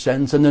of your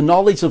sins, and the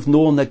knowledge of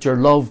knowing that you're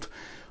loved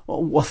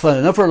with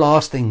an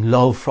everlasting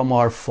love from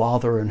our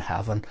Father in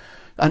heaven.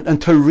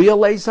 And to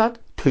realise that,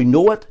 to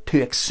know it,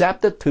 to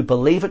accept it, to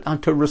believe it,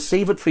 and to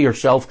receive it for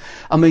yourself.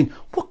 I mean,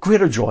 what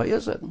greater joy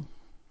is it?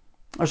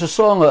 There's a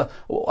song, a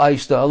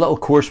little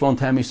course one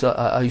time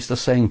I used to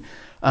sing,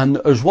 and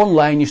there's one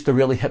line used to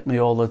really hit me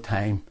all the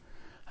time.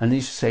 And he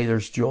used to say,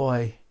 there's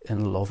joy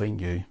in loving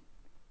you.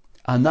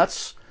 And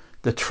that's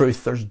the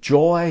truth. There's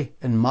joy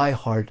in my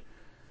heart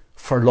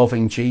for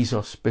loving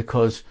Jesus,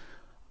 because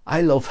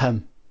I love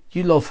him.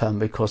 You love him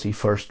because he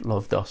first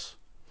loved us.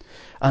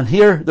 And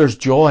here there's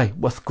joy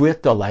with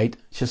great delight,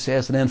 she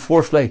says. And then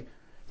fourthly,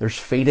 there's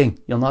feeding.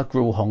 You'll not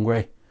grow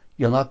hungry.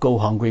 You'll not go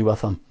hungry with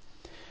him.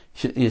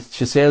 She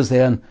says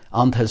then,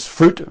 and his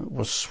fruit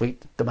was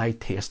sweet to my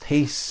taste.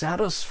 He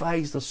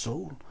satisfies the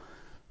soul.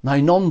 Now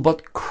none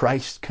but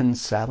Christ can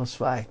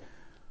satisfy.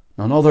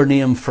 None other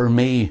name for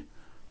me.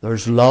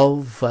 There's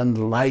love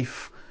and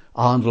life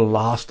and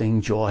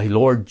lasting joy.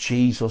 Lord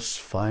Jesus,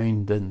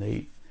 found in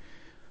thee.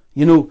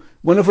 You know,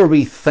 whenever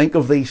we think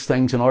of these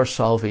things in our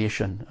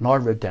salvation and our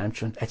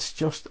redemption, it's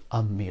just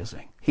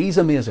amazing. He's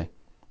amazing.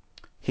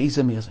 He's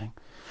amazing.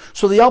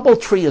 So the apple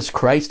tree is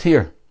Christ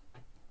here.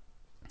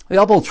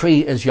 The apple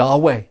tree is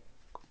Yahweh.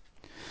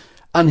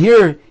 And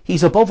here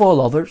he's above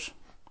all others,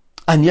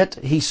 and yet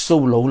he's so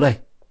lowly.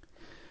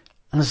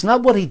 And it's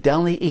not what he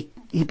done.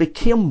 He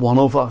became one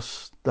of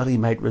us that he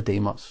might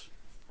redeem us.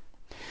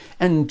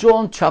 In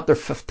John chapter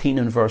 15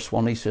 and verse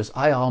 1, he says,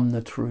 I am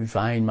the true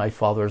vine, my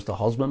Father is the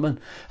husbandman.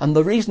 And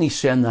the reason he's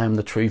saying I am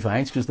the true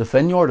vine is because the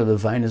vineyard of the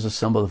vine is a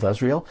symbol of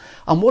Israel.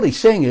 And what he's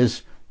saying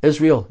is,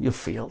 Israel, you've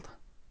failed.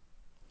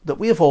 That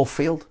we have all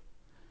failed.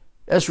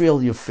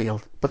 Israel, you've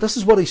failed. But this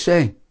is what he's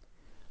saying.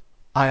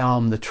 I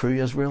am the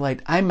true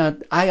Israelite. I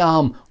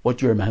am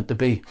what you're meant to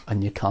be,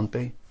 and you can't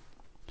be.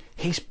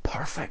 He's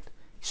perfect,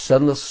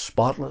 sinless,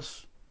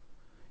 spotless.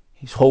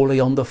 He's holy,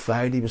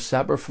 undefiled. He was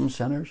separate from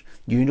sinners.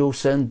 Knew no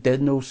sin,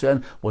 did no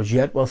sin, was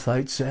yet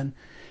without sin.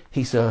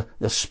 He's the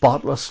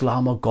spotless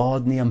Lamb of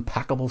God and the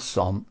impeccable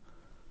Son.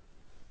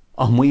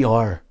 And we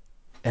are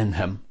in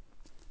him.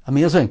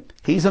 Amazing.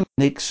 He's a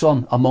unique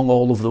son among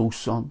all of those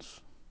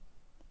sons.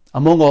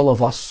 Among all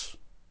of us.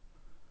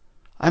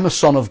 I'm a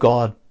son of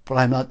God, but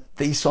I'm not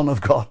the Son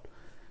of God.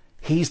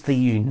 He's the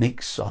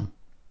unique Son.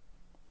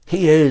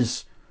 He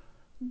is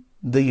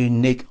the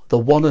unique, the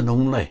one and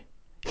only.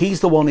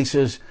 He's the one, he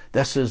says,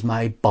 this is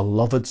my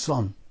beloved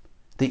Son,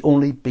 the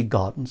only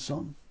begotten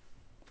Son.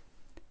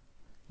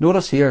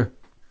 Notice here,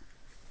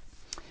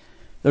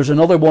 there's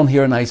another one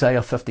here in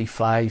Isaiah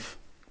 55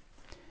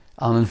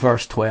 and in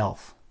verse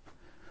 12.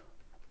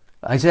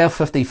 Isaiah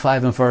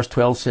 55 and verse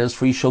 12 says,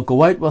 for you shall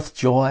go out with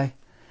joy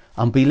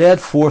and be led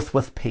forth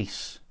with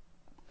peace.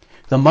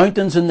 The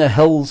mountains and the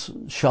hills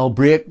shall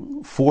break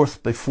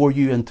forth before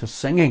you into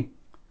singing.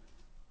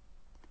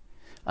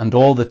 And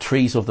all the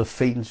trees of the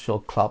field shall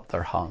clap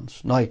their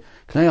hands. Now,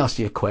 can I ask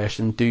you a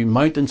question? Do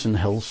mountains and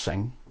hills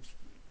sing?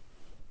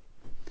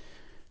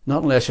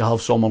 Not unless you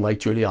have someone like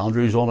Julie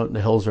Andrews on it and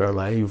the hills are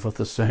alive with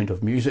the sound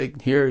of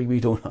music. Here we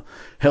don't.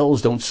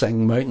 Hills don't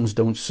sing, mountains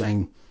don't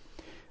sing,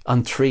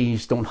 and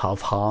trees don't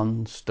have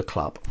hands to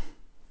clap.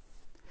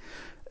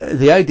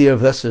 The idea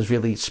of this is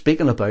really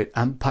speaking about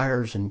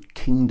empires and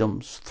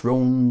kingdoms,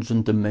 thrones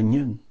and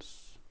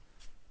dominions.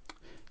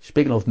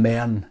 Speaking of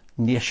men,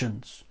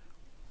 nations,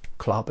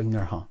 clapping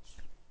their hands.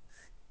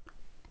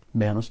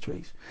 Men as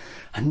trees.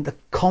 And the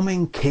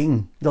coming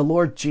King, the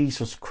Lord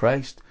Jesus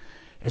Christ,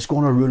 is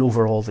going to rule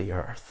over all the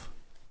earth.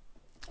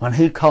 When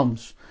he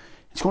comes,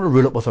 he's going to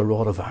rule it with a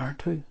rod of iron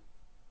too.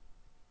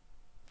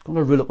 He's going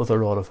to rule it with a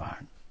rod of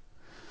iron.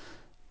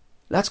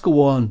 Let's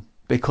go on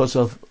because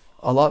of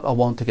a lot I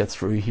want to get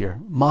through here.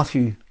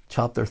 Matthew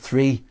chapter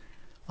 3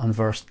 and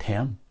verse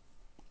 10.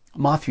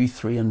 Matthew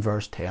 3 and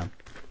verse 10.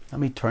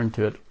 Let me turn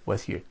to it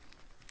with you.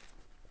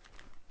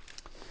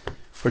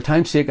 For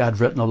time's sake, I'd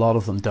written a lot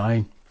of them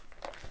down.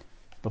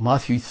 But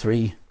Matthew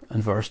 3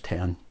 and verse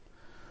 10.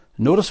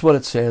 Notice what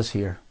it says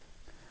here.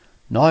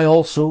 Now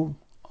also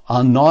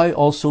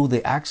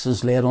the axe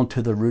is laid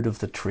unto the root of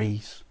the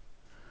trees.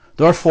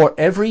 Therefore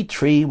every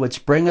tree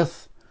which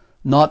bringeth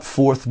not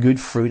forth good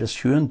fruit is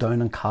hewn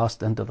down and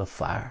cast into the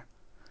fire.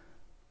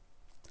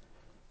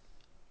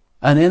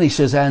 And then he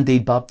says, I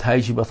indeed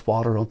baptize you with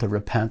water unto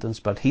repentance,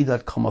 but he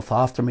that cometh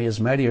after me is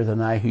mightier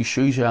than I, whose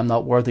shoes I am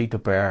not worthy to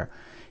bear.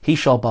 He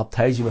shall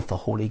baptize you with the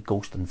Holy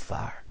Ghost and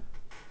fire.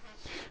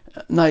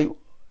 Now,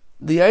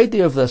 the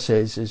idea of this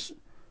is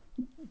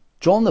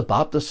John the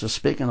Baptist is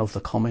speaking of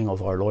the coming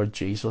of our Lord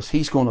Jesus.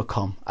 He's going to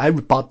come. I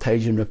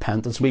baptize you in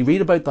repentance. We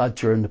read about that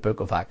during the book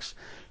of Acts.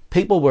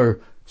 People were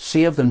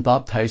saved and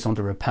baptized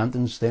unto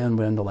repentance then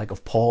when the like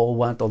of Paul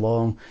went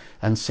along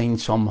and seen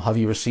some, have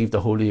you received the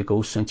Holy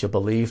Ghost since you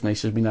believed? And he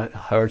says, we not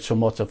heard so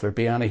much if there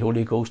be any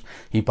Holy Ghost.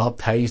 He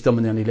baptized them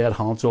and then he laid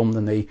hands on them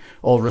and they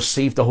all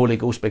received the Holy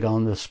Ghost,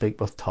 began to speak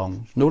with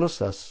tongues. Notice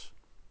this.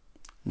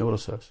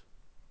 Notice this.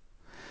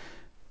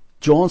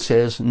 John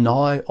says,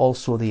 now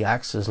also the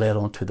axe is laid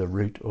onto the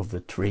root of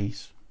the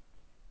trees.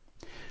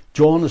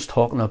 John is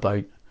talking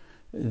about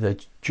the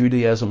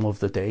Judaism of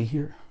the day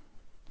here.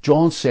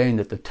 John's saying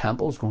that the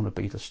temple is going to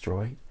be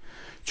destroyed.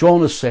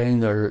 John is saying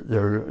their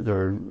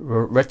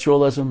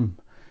ritualism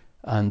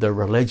and their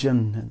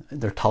religion, and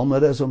their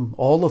Talmudism,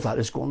 all of that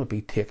is going to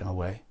be taken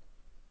away.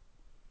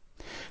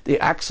 The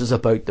axe is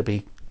about to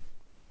be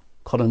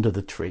cut into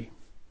the tree.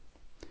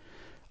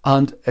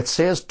 And it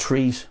says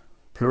trees,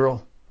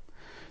 plural.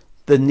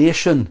 The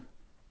nation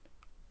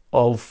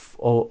of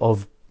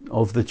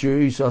the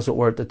Jews, as it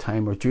were at the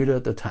time, or Judah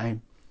at the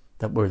time,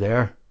 that were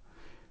there,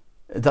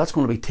 that's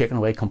going to be taken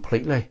away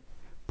completely.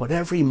 But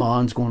every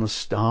man's going to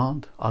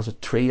stand as a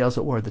tree, as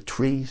it were, the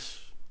trees.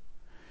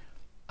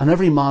 And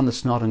every man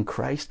that's not in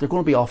Christ, they're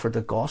going to be offered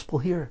the gospel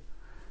here.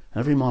 And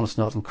every man that's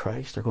not in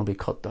Christ, they're going to be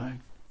cut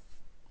down.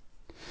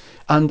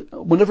 And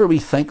whenever we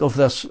think of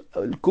this,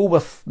 go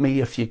with me,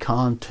 if you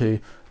can, to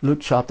Luke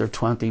chapter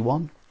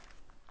 21.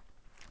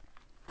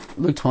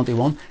 Luke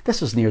 21.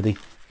 This is near the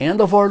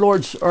end of our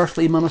Lord's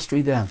earthly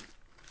ministry then.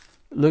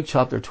 Luke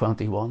chapter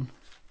 21.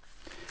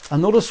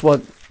 And notice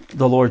what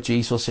the Lord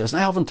Jesus says.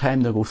 And I haven't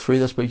time to go through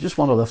this, but I just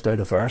want to lift out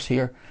a verse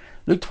here.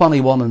 Luke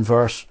 21 and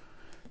verse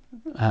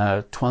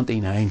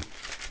 29.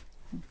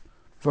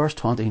 Verse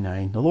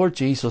 29. The Lord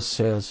Jesus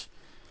says,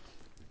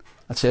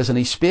 it says, and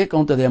he spake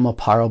unto them a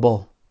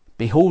parable.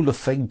 Behold the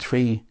fig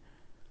tree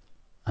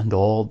and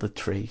all the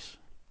trees.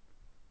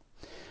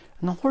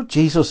 And the Lord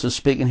Jesus is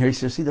speaking here. He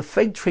says, see, the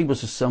fig tree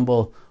was a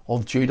symbol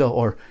of Judah,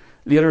 or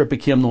later it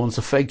became known as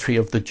the fig tree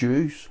of the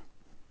Jews.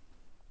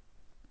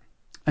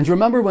 And you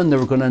remember when they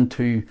were going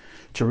into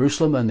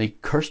Jerusalem and they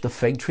cursed the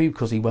fig tree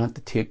because he went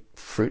to take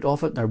fruit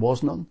off it and there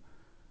was none?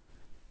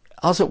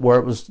 As it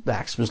were, the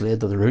axe was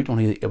laid to the root,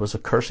 only it was a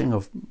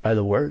cursing by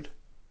the word.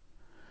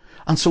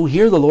 And so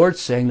here the Lord's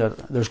saying that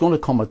there's going to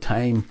come a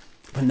time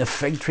when the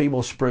fig tree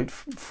will sprout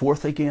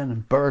forth again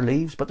and bear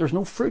leaves, but there's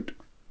no fruit.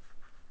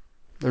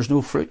 There's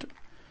no fruit.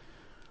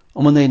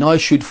 And when they now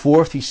shoot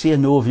forth, you see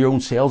and know of your own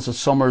selves that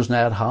summer is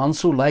nigh at hand.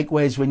 So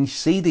likewise, when you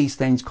see these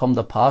things come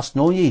to pass,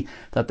 know ye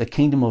that the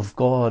kingdom of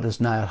God is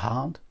nigh at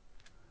hand.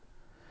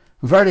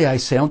 Verily I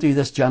say unto you,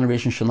 this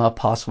generation shall not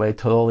pass away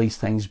till all these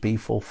things be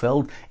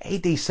fulfilled.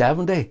 AD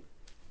 70, the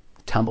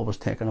temple was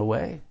taken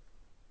away.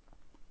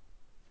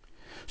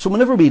 So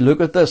whenever we look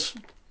at this,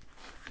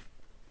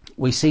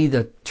 we see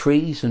that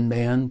trees and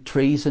men,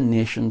 trees and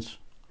nations,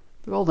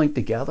 they're all linked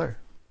together.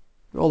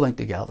 They're all linked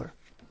together.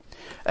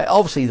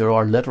 Obviously there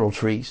are literal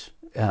trees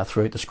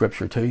throughout the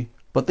scripture too,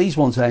 but these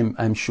ones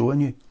I'm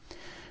showing you.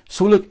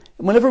 So look,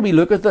 whenever we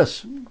look at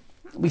this,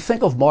 we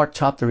think of Mark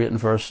chapter 8 and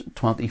verse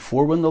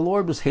 24, when the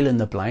Lord was healing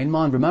the blind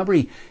man. Remember,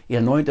 he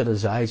anointed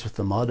his eyes with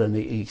the mud, and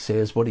he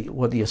says, what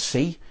do you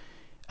see?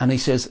 And he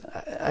says,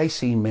 I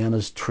see men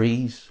as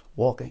trees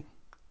walking.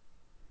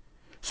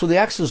 So the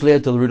axe is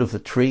laid to the root of the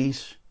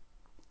trees.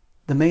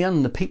 The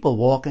men, the people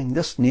walking,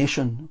 this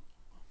nation,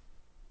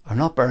 are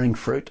not bearing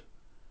fruit.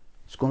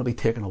 It's going to be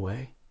taken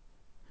away.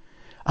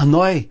 And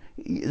now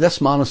this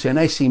man is saying,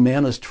 I see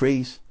men as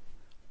trees.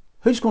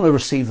 Who's going to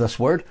receive this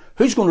word?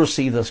 Who's going to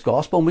receive this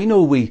gospel? And we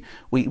know we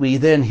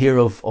then hear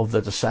of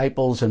the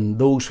disciples and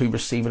those who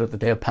receive it at the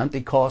day of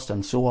Pentecost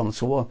and so on and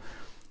so on.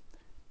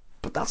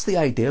 But that's the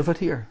idea of it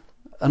here.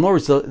 In other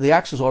words, the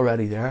axe is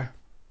already there,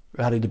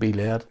 ready to be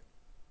laid.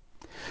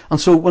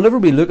 And so whenever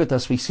we look at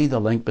this, we see the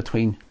link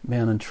between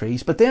men and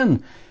trees. But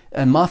then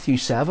in Matthew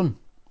 7,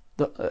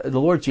 the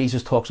Lord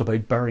Jesus talks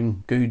about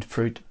bearing good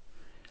fruit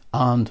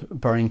and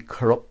bearing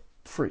corrupt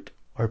fruit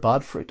or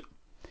bad fruit.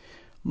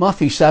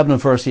 Matthew 7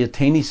 and verse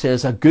 18, he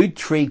says, a good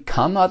tree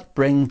cannot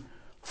bring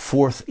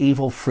forth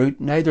evil fruit,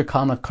 neither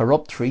can a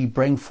corrupt tree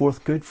bring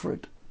forth good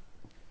fruit.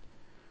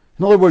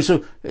 In other words,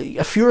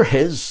 if you're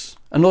his,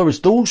 in other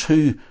words, those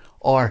who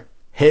are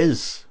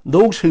his,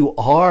 those who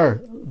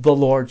are the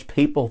Lord's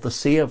people, the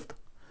saved,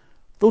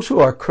 those who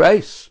are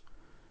Christ's,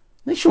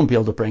 they shouldn't be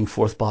able to bring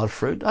forth bad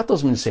fruit. That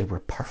doesn't mean to say we're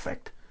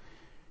perfect.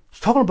 It's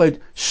talking about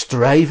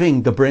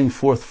striving to bring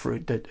forth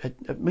fruit.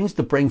 It means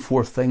to bring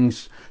forth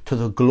things to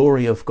the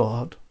glory of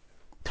God,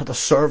 to the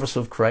service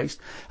of Christ.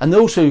 And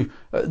those who,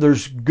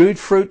 there's good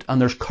fruit and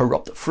there's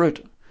corrupt fruit.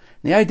 And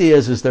the idea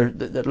is there,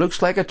 it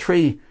looks like a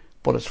tree,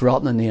 but it's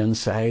rotten on the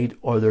inside,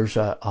 or there's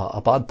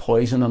a bad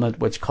poison in it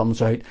which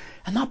comes out.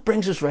 And that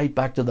brings us right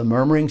back to the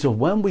murmurings of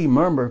when we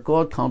murmur,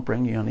 God can't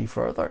bring you any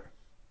further.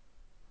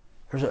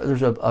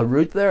 There's a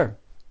root there.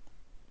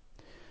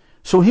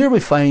 So here we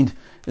find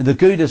the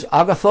good is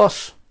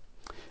agathos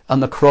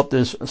and the corrupt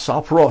is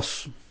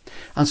sapros.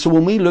 And so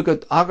when we look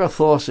at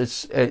agathos,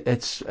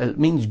 it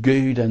means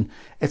good, and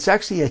it's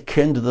actually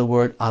akin to the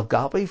word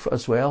agape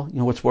as well.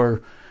 You know, it's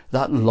where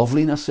that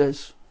loveliness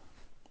is.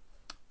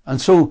 And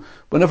so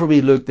whenever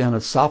we look then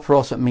at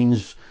sapros, it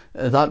means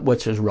that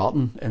which is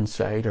rotten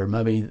inside, or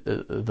maybe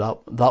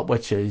that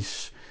which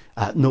is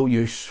no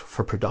use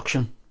for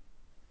production.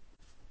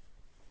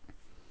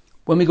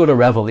 When we go to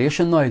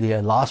Revelation now,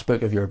 the last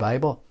book of your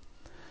Bible,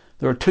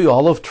 there are two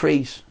olive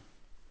trees.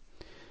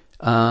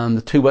 And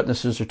the two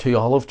witnesses are two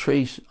olive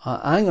trees.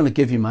 I'm going to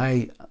give you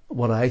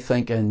what I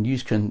think, and you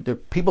can.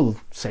 People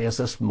say, is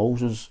this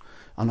Moses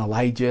and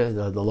Elijah,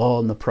 the law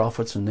and the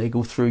prophets, and they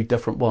go through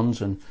different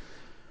ones. And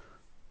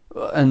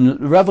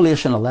in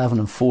Revelation 11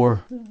 and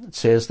 4, it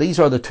says, these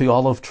are the two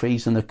olive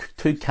trees and the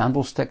two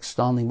candlesticks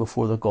standing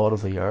before the God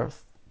of the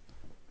earth.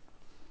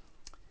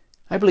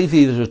 I believe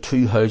these are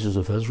two houses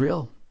of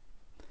Israel,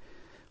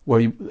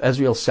 where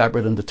Israel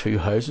separated into two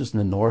houses in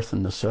the north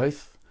and the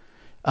south.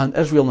 And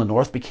Israel in the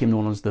north became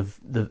known as the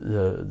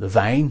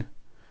vine,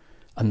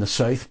 and the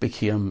south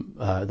became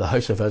the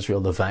house of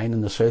Israel, the vine,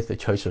 and the south,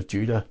 the house of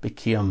Judah,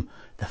 became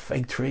the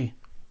fig tree.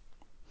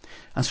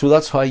 And so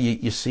that's how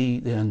you see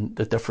then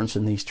the difference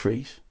in these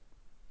trees.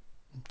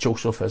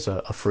 Joseph is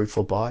a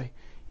fruitful bough,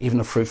 even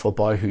a fruitful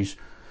bough whose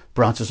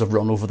branches have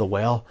run over the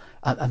well.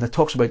 And it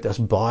talks about this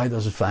bough,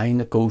 this vine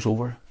that goes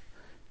over.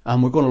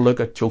 And we're going to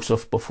look at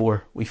Joseph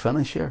before we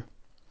finish here.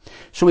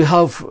 So we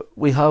have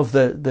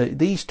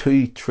these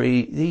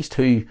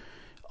two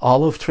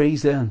olive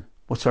trees then,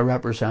 which are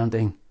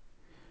representing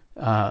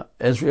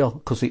Israel,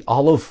 because the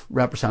olive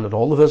represented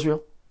all of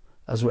Israel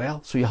as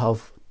well. So you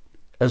have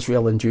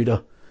Israel and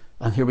Judah,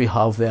 and here we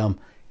have them,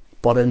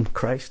 but in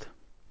Christ.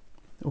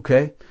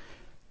 Okay.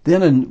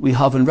 Then we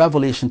have in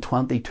Revelation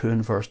 22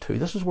 and verse 2.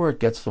 This is where it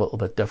gets a little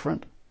bit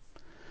different.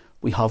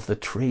 We have the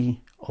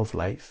tree of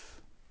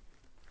life.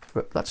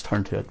 Let's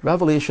turn to it.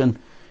 Revelation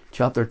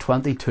chapter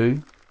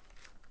 22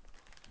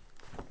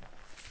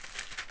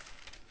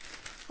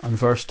 and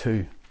verse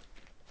 2.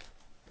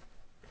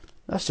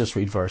 Let's just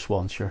read verse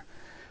 1, sure.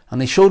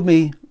 And he showed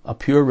me a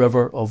pure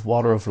river of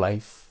water of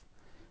life,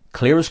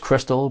 clear as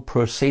crystal,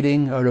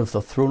 proceeding out of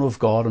the throne of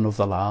God and of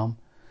the Lamb.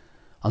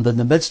 And in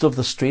the midst of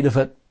the street of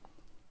it,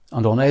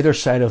 and on either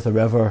side of the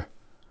river,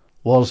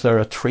 was there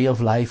a tree of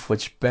life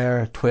which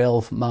bare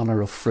 12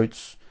 manner of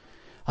fruits,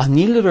 and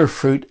yielded her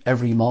fruit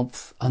every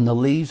month, and the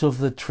leaves of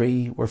the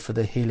tree were for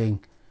the healing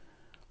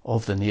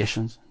of the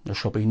nations. There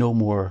shall be no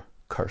more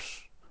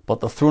curse. But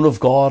the throne of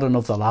God and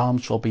of the Lamb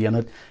shall be in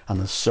it, and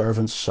his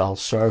servants shall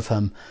serve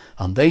him,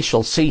 and they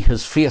shall see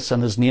his face,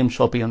 and his name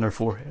shall be on their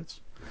foreheads.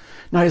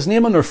 Now, his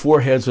name on their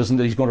foreheads isn't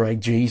that he's going to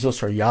write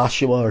Jesus or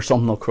Yahshua or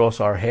something across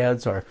our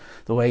heads, or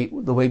the way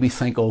we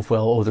think of,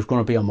 well, oh, there's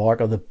going to be a mark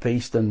of the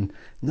beast. And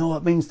no,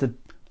 it means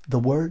the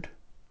word.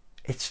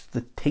 It's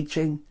the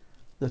teaching,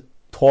 the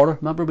Torah.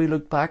 Remember, we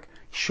looked back,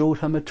 showed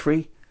him a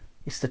tree.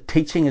 It's the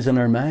teaching is in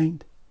our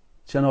mind.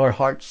 It's in our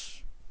hearts.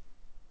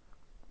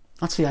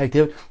 That's the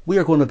idea. We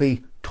are going to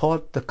be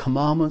taught the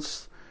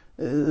commandments,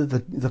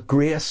 the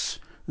grace,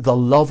 the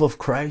love of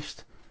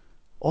Christ.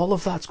 All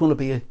of that's going to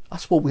be,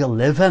 that's what we'll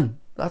live in.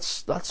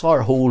 That's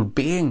our whole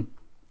being.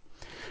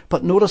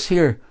 But notice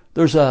here,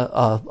 there's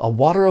a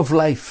water of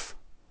life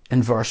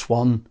in verse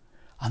 1,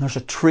 and there's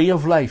a tree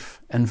of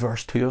life in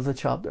verse 2 of the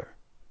chapter.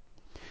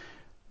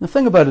 The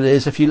thing about it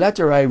is, if you let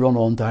your eye run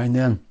on down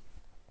then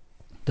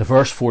to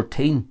verse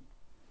 14,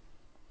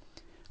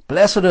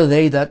 blessed are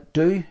they that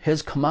do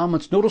his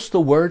commandments. Notice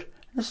the word.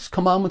 This is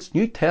commandments,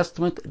 New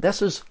Testament.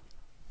 This is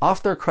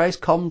after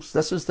Christ comes.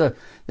 This is the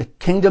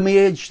kingdom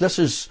age. This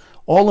is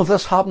all of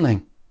this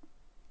happening.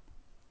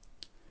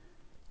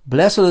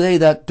 Blessed are they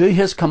that do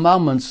his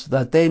commandments,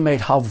 that they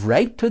might have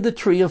right to the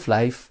tree of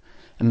life,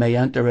 and may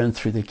enter in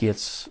through the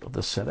gates of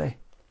the city.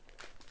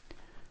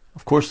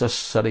 Of course, this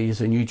city is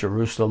the New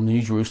Jerusalem.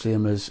 New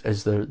Jerusalem is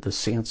the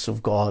saints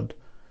of God,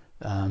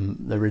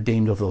 the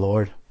redeemed of the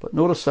Lord. But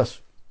notice this.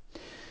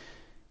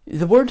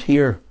 The word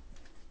here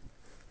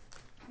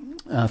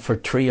for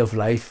tree of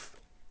life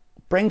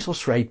brings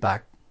us right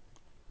back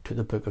to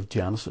the book of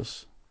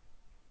Genesis.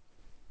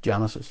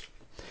 Genesis.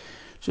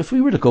 So if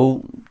we were to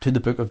go to the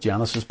book of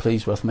Genesis,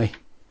 please, with me.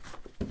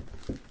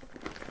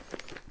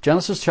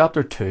 Genesis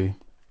chapter 2.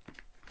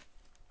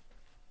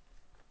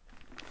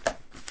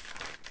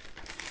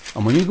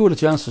 And when you go to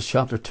Genesis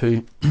chapter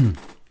 2,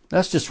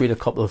 let's just read a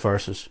couple of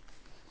verses.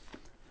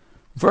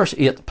 Verse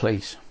 8,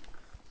 please.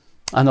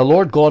 And the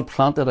Lord God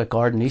planted a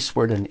garden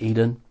eastward in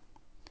Eden,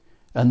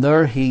 and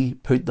there he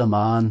put the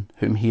man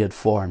whom he had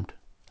formed.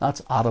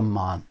 That's Adam.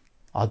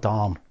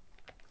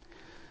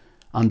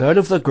 And out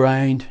of the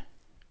ground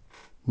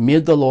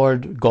made the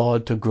Lord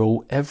God to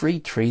grow every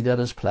tree that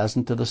is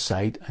pleasant to the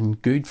sight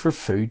and good for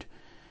food,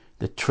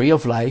 the tree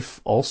of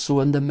life also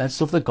in the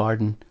midst of the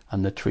garden,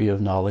 and the tree of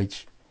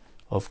knowledge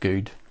of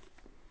good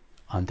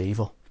and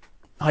evil.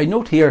 I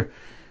note here,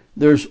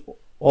 there's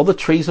all the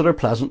trees that are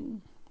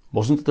pleasant.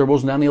 There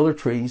wasn't any other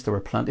trees. There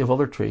were plenty of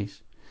other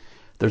trees.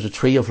 There's a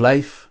tree of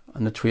life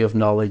and the tree of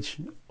knowledge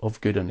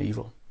of good and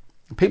evil.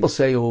 People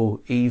say,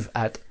 oh, Eve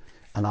ate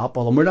an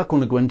apple, and we're not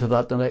going to go into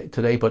that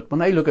today. But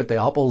when I look at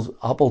the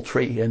apple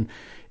tree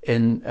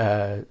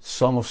in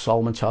Song of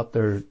Solomon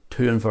chapter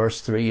 2 and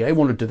verse 3, I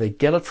wonder, do they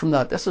get it from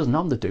that? This has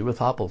nothing to do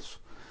with apples.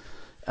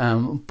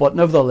 But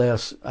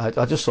nevertheless,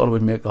 I just thought I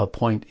would make that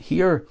point.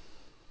 Here,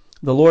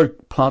 the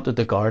Lord planted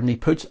the garden. He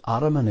puts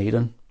Adam in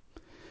Eden.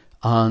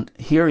 And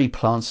here he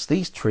plants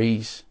these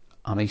trees.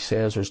 And he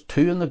says there's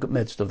two in the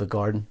midst of the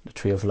garden. The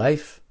tree of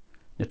life,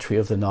 the tree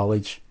of the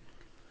knowledge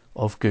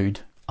of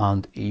good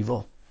and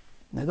evil.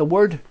 Now the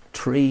word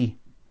tree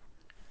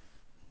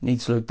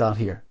needs looked at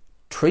here.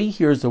 Tree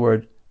here is the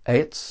word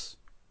eitz,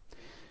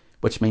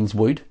 which means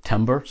wood,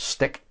 timber,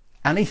 stick,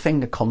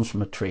 anything that comes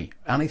from a tree,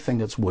 anything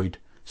that's wood.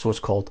 So it's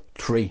called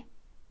tree.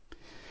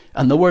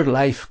 And the word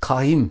life,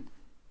 kaim.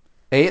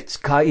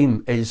 Eitz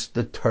kaim is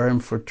the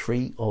term for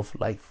tree of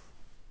life.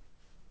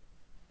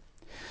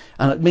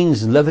 And it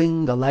means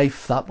living the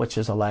life, that which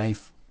is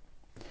alive.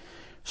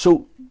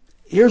 So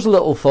here's a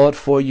little thought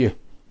for you.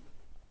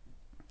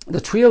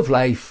 The tree of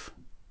life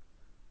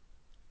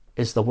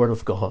is the Word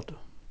of God.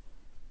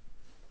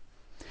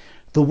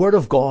 The Word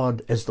of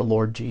God is the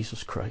Lord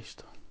Jesus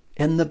Christ.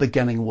 In the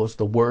beginning was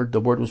the Word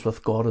was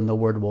with God, and the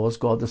Word was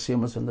God, the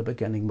same as in the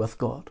beginning with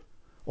God.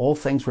 All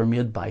things were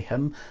made by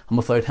him, and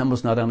without him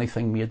was not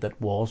anything made that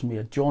was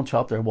made. John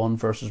chapter 1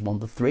 verses 1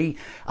 to 3.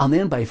 And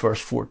then by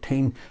verse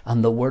 14,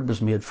 and the Word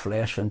was made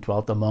flesh and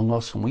dwelt among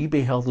us, and we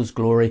beheld his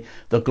glory.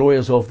 The glory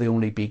is of the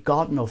only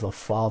begotten of the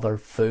Father,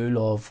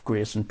 full of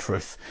grace and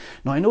truth.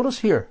 Now notice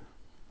here,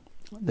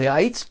 the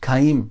Eitz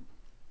Kaim,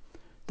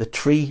 the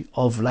tree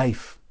of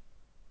life.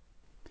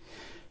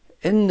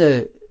 In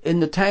the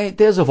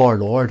days of our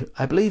Lord,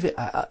 I believe it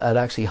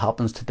actually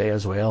happens today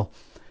as well.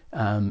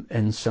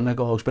 In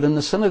synagogues, but in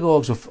the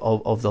synagogues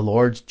of the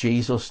Lord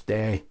Jesus'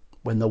 day,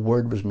 when the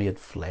Word was made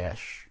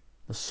flesh,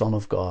 the Son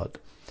of God,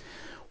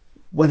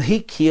 When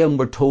he came,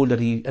 we're told that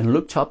in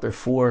Luke chapter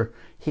 4,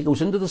 he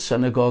goes into the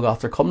synagogue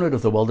after coming out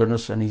of the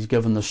wilderness, and he's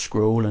given the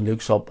scroll and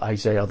looks up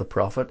Isaiah the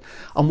prophet.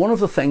 And one of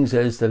the things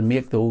is to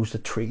make those the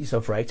trees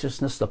of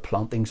righteousness, the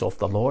plantings of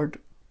the Lord.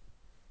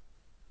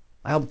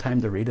 I have time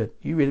to read it.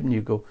 You read it when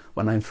you go,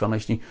 when I'm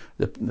finished.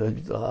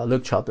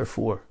 Luke chapter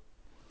 4.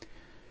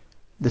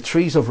 The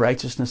trees of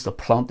righteousness, the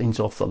plantings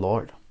of the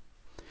Lord.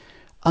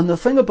 And the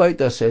thing about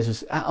this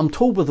is I'm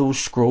told with those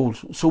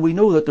scrolls, so we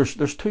know that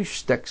there's two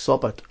sticks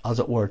up it, as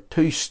it were,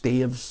 two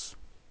staves.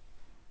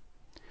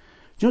 Do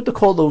you know what they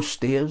call those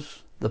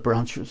staves? The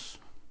branches.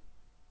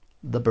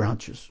 The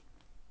branches.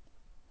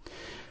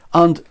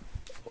 And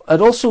we're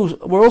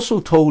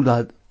also told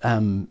that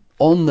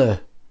on the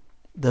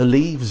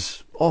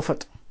leaves of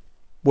it,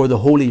 where the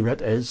Holy Writ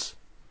is,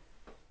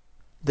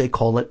 they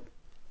call it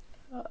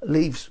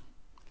leaves.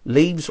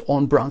 Leaves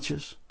on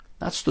branches.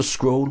 That's the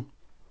scroll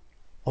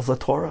of the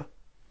Torah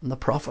and the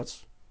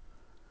prophets.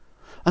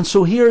 And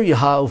so here you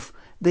have,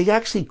 they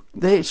actually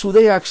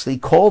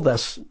call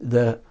this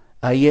the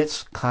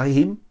Ayetz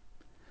Chaim.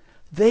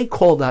 They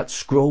call that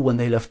scroll, when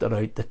they lifted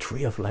out, the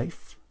tree of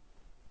life.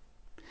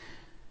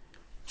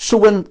 So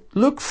when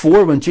Luke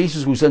 4, when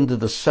Jesus was into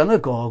the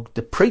synagogue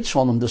to preach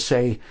on them, to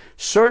say,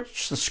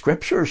 search the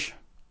scriptures,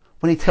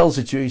 when he tells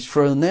the Jews,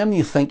 for in them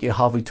you think you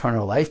have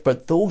eternal life,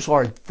 but those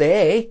are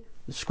they,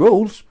 the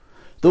scrolls,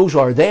 those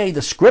are they,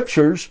 the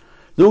scriptures,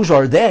 those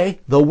are they,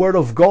 the word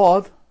of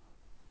God,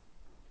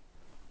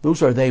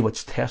 those are they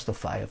which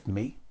testify of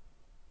me.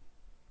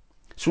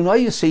 So now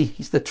you see,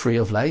 he's the tree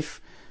of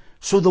life.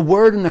 So the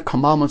word and the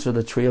commandments are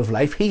the tree of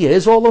life. He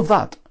is all of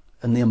that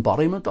and the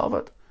embodiment of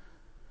it.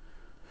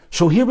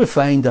 So here we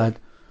find that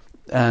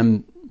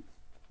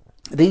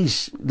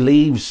these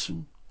leaves,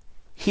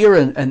 here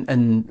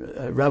in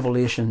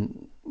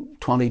Revelation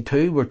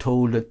 22, we're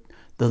told that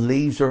the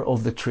leaves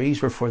of the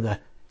trees were for the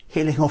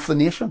healing of the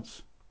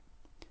nations.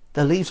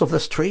 The leaves of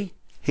this tree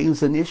heals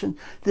the nation.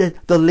 The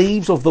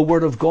leaves of the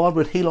Word of God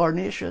would heal our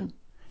nation.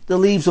 The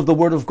leaves of the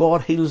Word of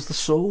God heals the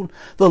soul.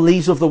 The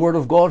leaves of the Word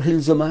of God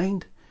heals the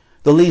mind.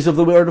 The leaves of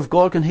the Word of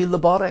God can heal the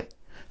body.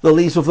 The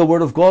leaves of the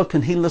Word of God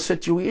can heal the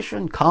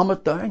situation, calm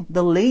it down.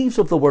 The leaves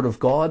of the Word of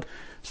God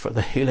is for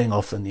the healing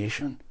of the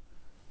nation.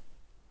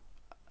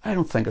 I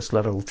don't think it's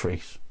literal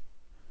trees.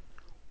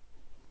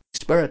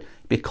 Spirit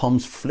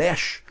becomes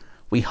flesh.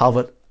 We have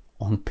it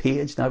on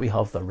page. Now we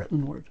have the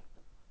written word.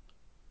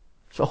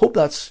 So I hope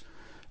that's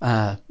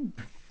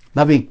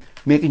maybe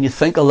making you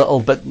think a little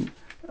bit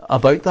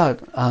about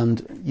that,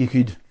 and you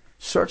could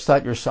search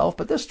that yourself.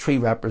 But this tree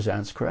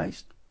represents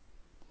Christ.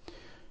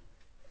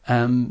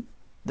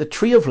 The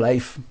tree of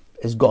life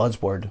is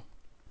God's word.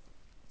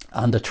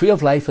 And the tree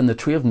of life and the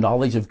tree of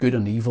knowledge of good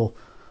and evil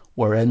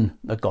were in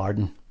the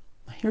garden.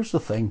 Here's the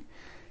thing.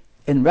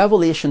 In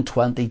Revelation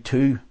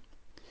 22,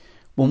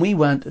 when we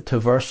went to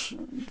verse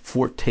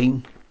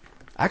 14,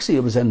 actually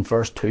it was in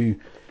verse 2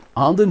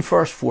 and in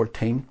verse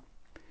 14,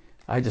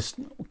 I just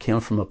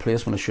came from a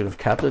place when I should have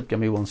kept it. Give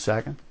me 1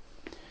 second.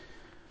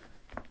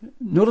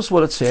 Notice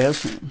what it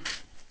says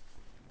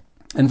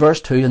in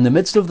verse 2, in the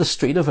midst of the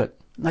street of it.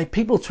 Now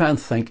people try and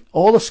think,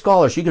 all the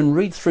scholars, you can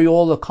read through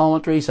all the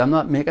commentaries, I'm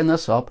not making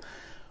this up,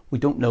 we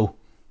don't know.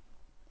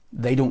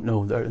 They don't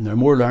know, they're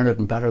more learned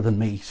and better than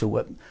me.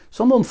 So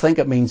some of them think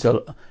it means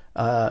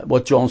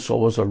what John saw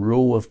was a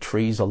row of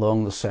trees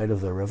along the side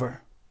of the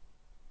river.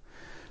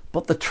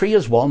 But the tree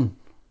is one,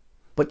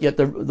 but yet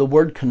the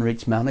word can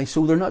reach many,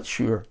 so they're not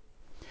sure.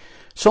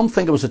 Some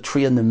think it was a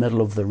tree in the middle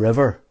of the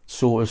river,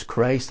 so it was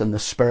Christ and the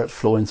Spirit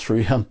flowing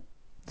through him,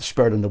 the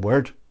Spirit and the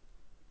Word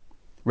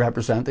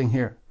representing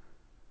here.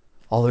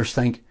 Others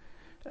think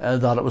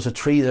that it was a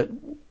tree that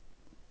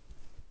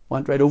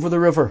went right over the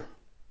river,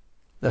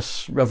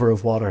 this river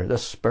of water,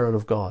 this Spirit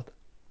of God.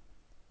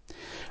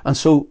 And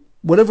so,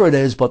 whatever it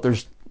is, but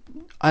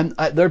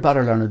they're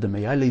better learned than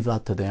me. I leave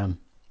that to them.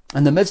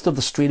 In the midst of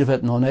the street of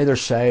it, and on either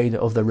side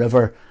of the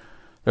river,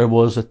 there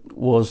was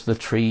the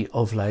tree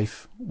of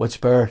life,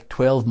 which bare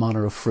 12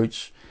 manner of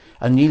fruits,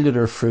 and yielded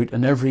her fruit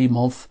in every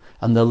month,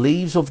 and the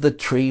leaves of the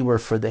tree were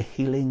for the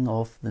healing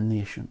of the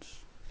nations.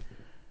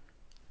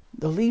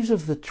 The leaves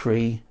of the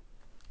tree,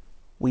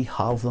 we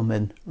have them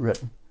in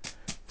written.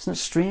 Isn't it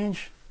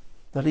strange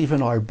that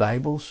even our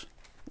Bibles,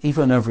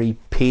 even every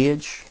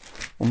page,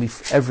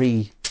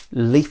 every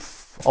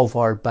leaf of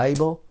our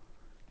Bible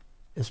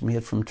is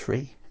made from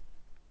tree?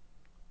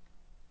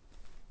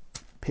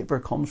 Paper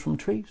comes from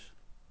trees.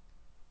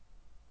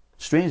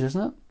 Strange,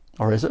 isn't it?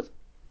 Or is it?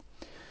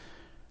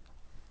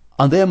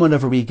 And then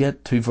whenever we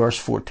get to verse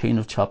 14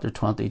 of chapter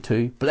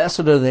 22,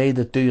 blessed are they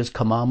that do his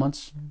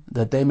commandments,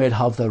 that they may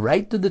have the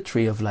right to the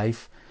tree of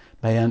life,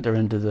 may enter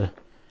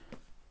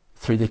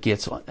through the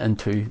gates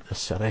into the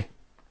city.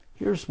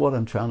 Here's what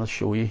I'm trying to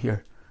show you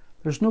here.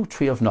 There's no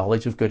tree of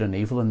knowledge of good and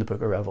evil in the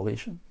book of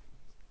Revelation.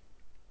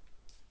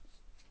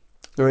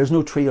 There is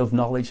no tree of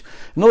knowledge.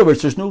 In other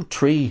words, there's no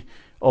tree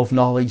of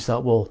knowledge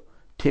that will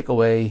take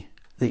away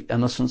the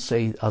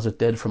innocency as it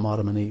did from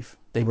Adam and Eve.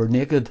 They were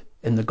naked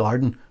in the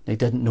garden. They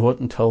didn't know it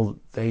until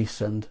they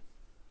sinned.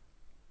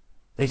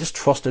 They just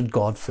trusted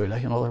God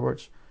fully, in other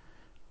words.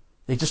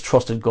 They just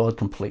trusted God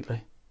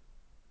completely.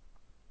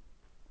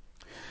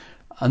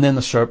 And then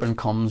the serpent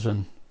comes,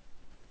 and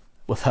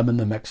with him in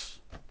the mix,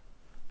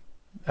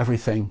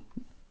 everything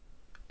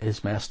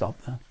is messed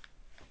up then.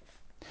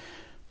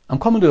 I'm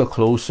coming to a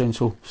close soon,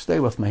 so stay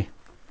with me.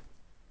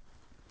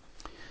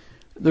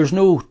 There's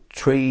no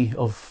tree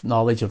of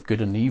knowledge of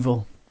good and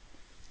evil.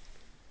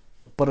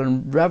 But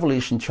in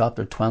Revelation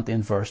chapter 20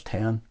 and verse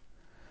 10,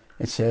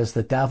 it says,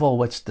 the devil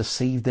which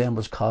deceived them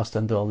was cast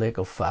into a lake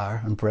of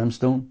fire and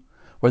brimstone,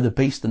 where the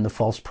beast and the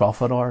false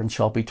prophet are, and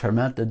shall be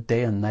tormented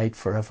day and night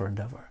forever and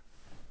ever.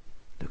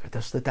 Look at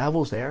this, the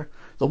devil's there.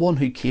 The one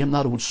who came,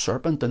 that old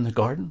serpent in the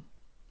garden.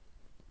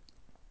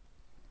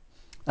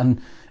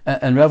 And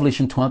in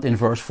Revelation 20 and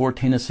verse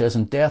 14 it says,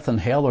 and death and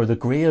hell, or the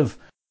grave,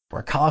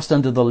 were cast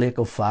into the lake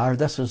of fire.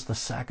 This is the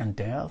second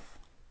death.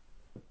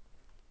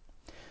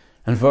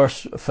 In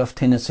verse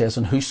 15 it says,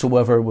 and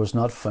whosoever was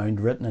not found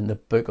written in the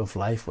book of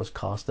life was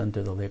cast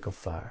into the lake of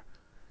fire.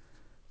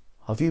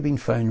 Have you been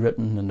found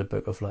written in the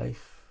book of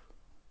life?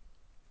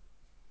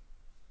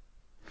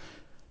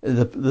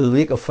 The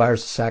lake of fire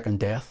is the second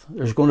death.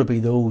 There's going to be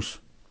those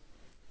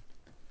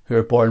who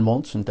are born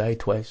once and die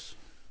twice.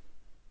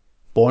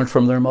 Born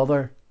from their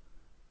mother.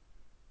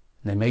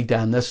 And they may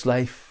die in this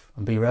life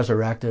and be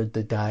resurrected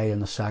to die in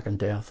the second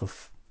death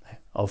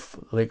of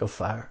the lake of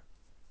fire.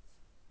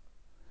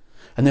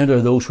 And then there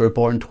are those who are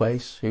born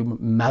twice, who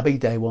maybe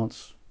die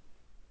once.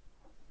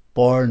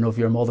 Born of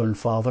your mother and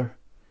father,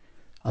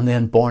 and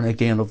then born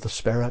again of the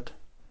Spirit.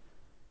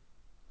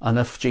 And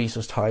if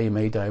Jesus tarry, you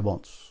may die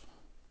once.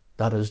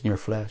 That is in your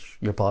flesh,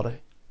 your body.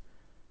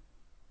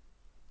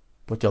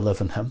 But you'll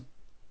live in Him.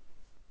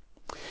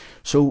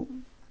 So,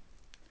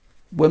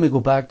 when we go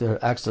back to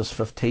Exodus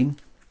 15,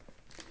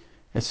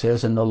 it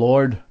says, and the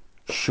Lord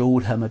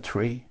showed him a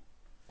tree.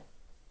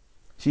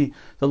 See,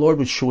 the Lord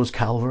would show us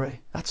Calvary.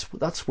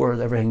 That's where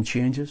everything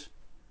changes.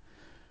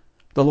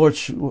 The Lord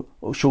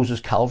shows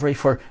us Calvary.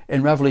 For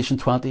in Revelation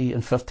 20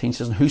 and 15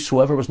 says, and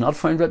whosoever was not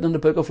found written in the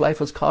book of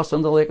life was cast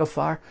into the lake of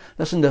fire.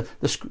 Listen,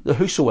 the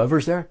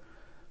whosoever's there.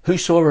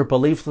 Whosoever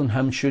believeth in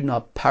him should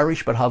not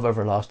perish but have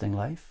everlasting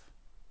life.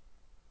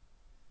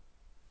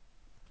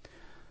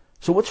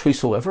 So which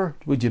whosoever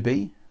would you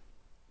be?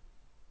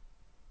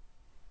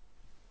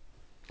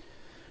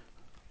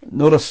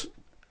 Notice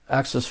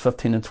Exodus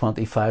 15 and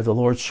 25, the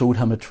Lord showed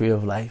him a tree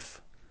of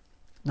life.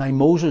 Now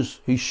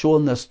Moses, who's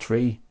shown this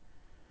tree,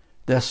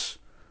 this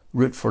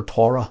root for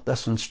Torah,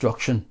 this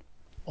instruction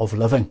of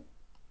living,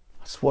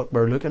 that's what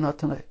we're looking at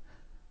tonight.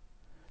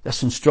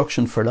 This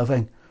instruction for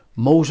living.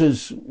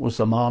 Moses was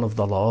the man of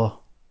the law,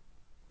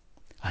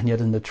 and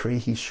yet in the tree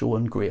he's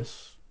showing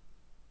grace.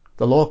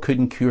 The law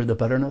couldn't cure the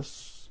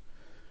bitterness.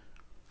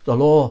 The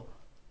law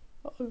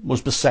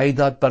was beside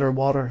that bitter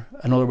water.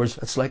 In other words,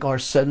 it's like our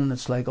sin,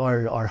 it's like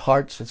our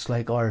hearts, it's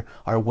like our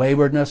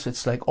waywardness,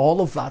 it's like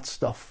all of that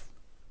stuff.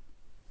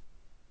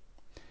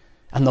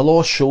 And the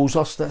law shows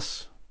us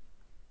this.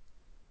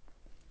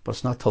 But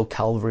it's not till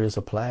Calvary is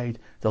applied.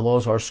 The law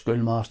is our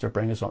schoolmaster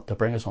to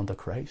bring us unto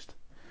Christ.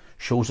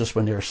 Shows us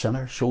when we're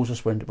sinners, shows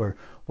us when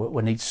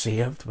we need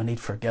saved, we need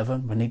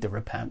forgiven, we need to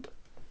repent.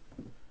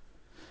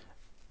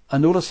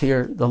 And notice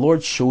here, the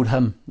Lord showed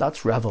him,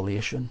 that's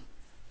revelation.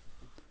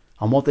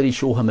 And what did he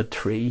show him? A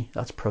tree.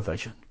 That's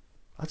provision.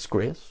 That's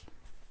grace.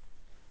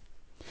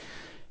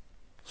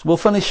 So we'll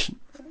finish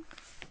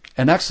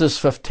in Exodus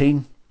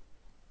 15,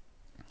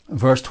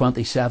 verse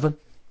 27.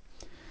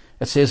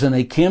 It says, and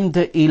they came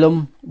to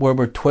Elim, where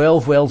were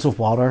 12 wells of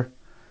water,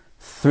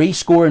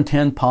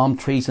 70 palm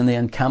trees, and they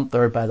encamped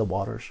there by the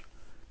waters.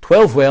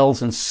 12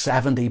 wells and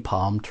 70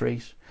 palm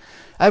trees.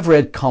 I've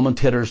read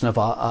commentators and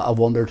I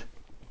wondered,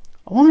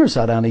 is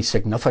that any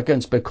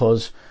significance?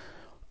 Because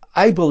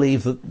I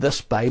believe that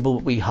this Bible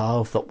we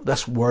have, that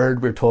this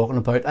word we're talking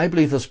about, I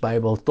believe this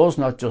Bible does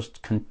not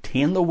just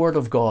contain the Word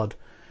of God.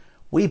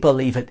 We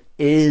believe it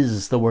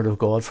is the Word of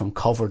God from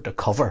cover to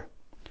cover.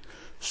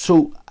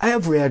 So I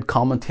have read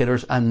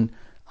commentators, and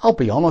I'll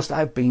be honest,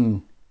 I've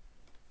been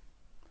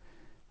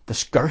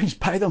discouraged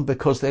by them,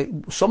 because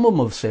some of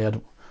them have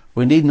said,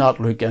 we need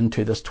not look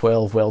into this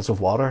 12 wells of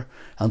water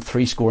and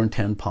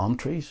 70 palm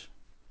trees.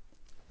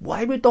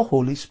 Why would the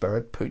Holy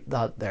Spirit put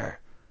that there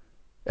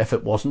if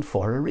it wasn't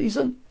for a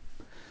reason?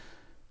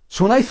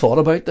 So when I thought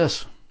about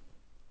this,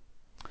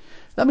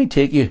 let me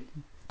take you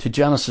to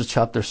Genesis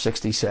chapter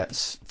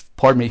 46.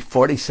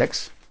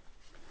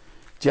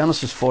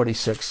 Genesis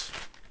 46.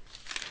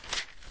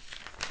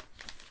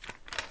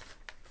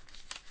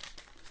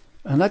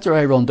 And let's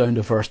I run down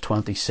to verse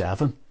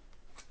 27.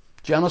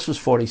 Genesis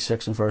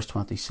 46 and verse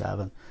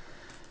 27.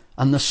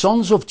 And the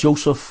sons of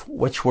Joseph,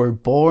 which were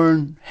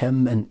born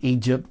him in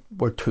Egypt,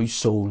 were 2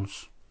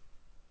 souls.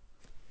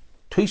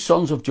 2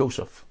 sons of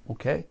Joseph,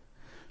 okay?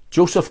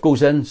 Joseph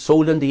goes in,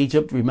 sold into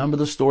Egypt. Remember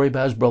the story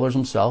by his brothers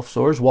himself.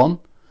 So there's one.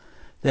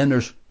 Then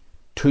there's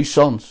 2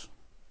 sons.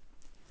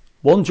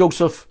 One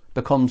Joseph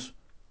becomes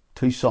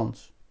 2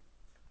 sons.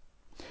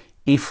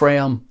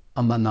 Ephraim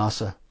and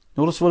Manasseh.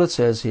 Notice what it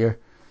says here.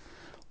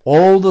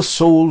 all the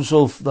souls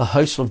of the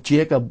house of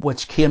Jacob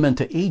which came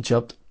into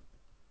Egypt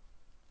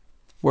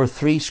were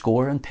 70.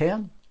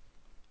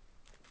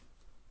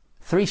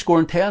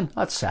 70,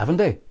 that's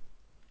 70.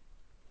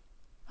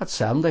 That's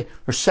 70.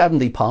 There's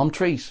 70 palm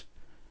trees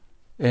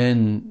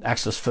in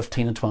Exodus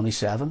 15 and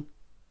 27.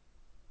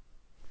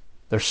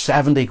 There's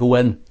 70 go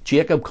in.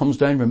 Jacob comes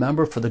down,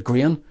 remember, for the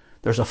grain.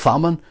 There's a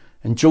famine.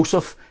 And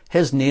Joseph,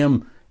 his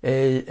name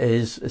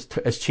is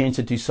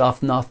changed to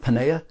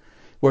Sophnath-Paneah,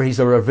 where he's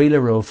a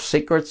revealer of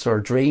secrets or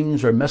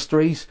dreams or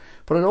mysteries.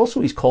 But it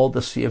also he's called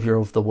the Saviour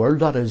of the world.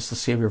 That is, the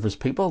Saviour of his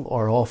people,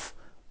 or of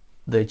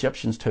the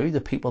Egyptians too,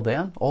 the people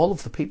then, all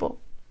of the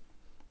people.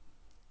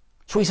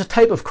 So he's a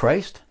type of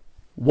Christ.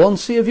 One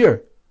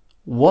Saviour,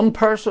 one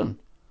person,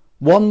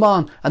 one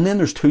man, and then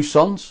there's two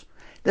sons.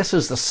 This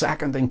is the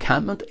second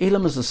encampment.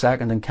 Elim is the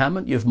second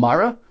encampment. You have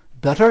Mara,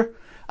 bitter,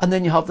 and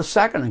then you have the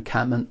second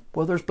encampment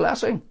where there's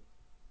blessing.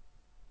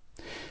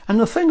 And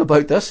the thing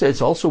about this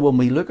is also when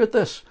we look at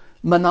this,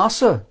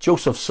 Manasseh,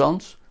 Joseph's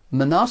sons,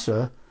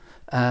 Manasseh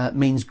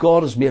means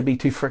God has made me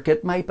to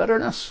forget my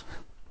bitterness,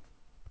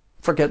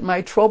 forget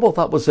my trouble.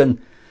 That was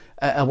in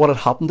what had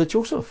happened to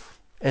Joseph.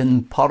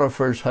 In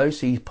Potiphar's house,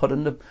 he's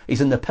in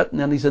the pit and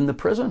then he's in the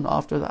prison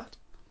after that.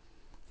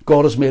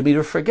 God has made me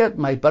to forget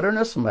my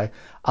bitterness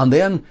and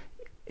then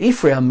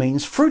Ephraim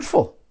means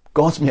fruitful.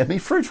 God's made me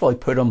fruitful. He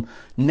put him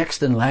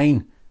next in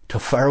line to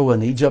Pharaoh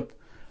in Egypt.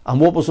 And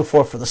what was it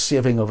for? For the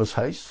saving of his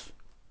house,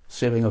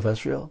 saving of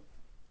Israel.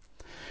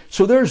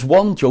 So there's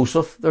one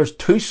Joseph, there's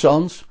two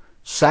sons,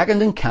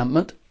 second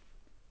encampment,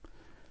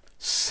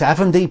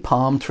 70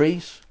 palm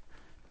trees,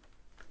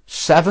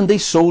 70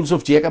 souls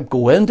of Jacob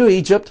go into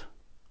Egypt.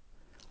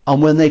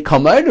 And when they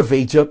come out of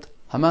Egypt,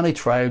 how many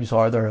tribes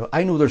are there?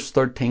 I know there's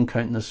 13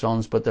 counting the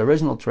sons, but the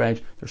original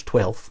tribes, there's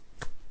 12.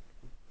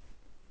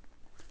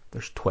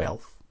 There's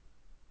 12.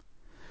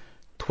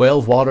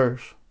 12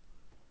 waters,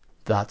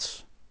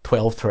 that's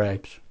 12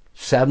 tribes.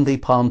 70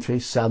 palm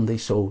trees, 70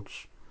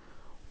 souls.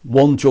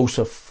 One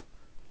Joseph,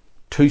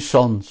 two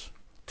sons,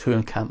 two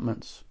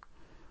encampments.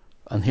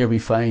 And here we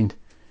find,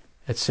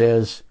 it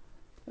says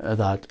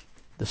that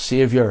the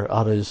Saviour,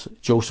 that is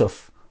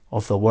Joseph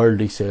of the world,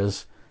 he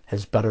says,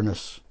 his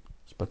bitterness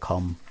has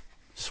become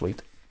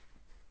sweet.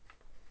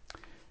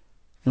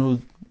 You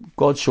know,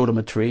 God showed him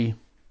a tree.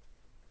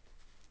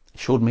 He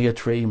showed me a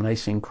tree when I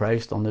seen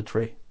Christ on the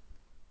tree.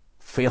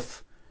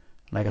 Faith,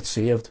 and I got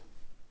saved.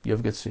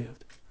 You've got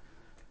saved.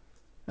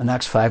 In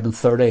Acts 5 and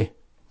 30,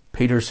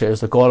 Peter says,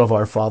 the God of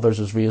our fathers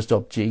has raised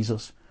up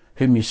Jesus,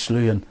 whom you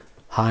slew and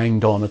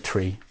hanged on a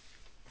tree.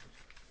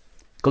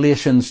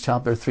 Galatians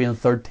chapter 3 and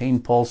 13,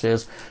 Paul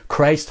says,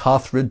 Christ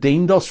hath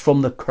redeemed us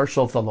from the curse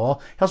of the law.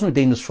 He hasn't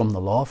redeemed us from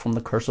the law, from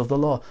the curse of the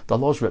law. The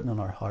law is written in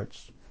our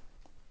hearts.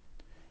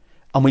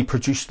 And we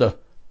produce the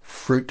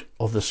fruit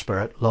of the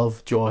Spirit: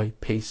 love, joy,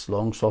 peace,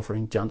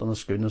 long-suffering,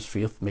 gentleness, goodness,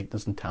 faith,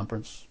 meekness, and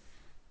temperance.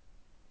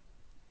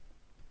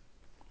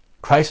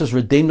 Christ has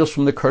redeemed us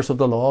from the curse of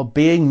the law,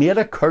 being made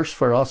a curse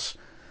for us.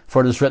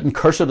 For it is written,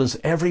 cursed is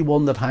every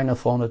one that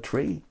hangeth on a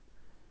tree.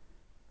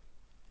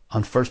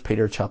 And 1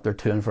 Peter chapter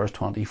 2 and verse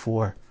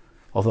 24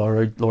 of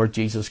our Lord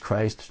Jesus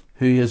Christ,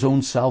 who his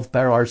own self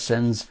bare our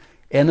sins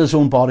in his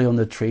own body on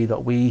the tree,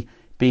 that we,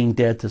 being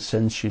dead to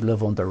sin, should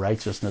live unto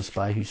righteousness,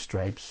 by whose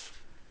stripes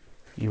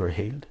you were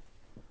healed.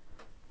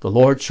 The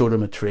Lord showed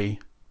him a tree.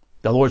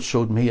 The Lord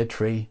showed me a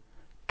tree.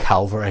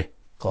 Calvary,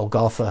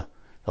 Golgotha.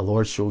 The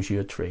Lord shows you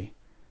a tree.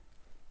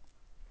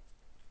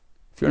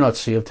 If you're not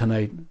saved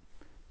tonight,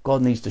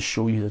 God needs to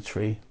show you the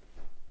tree,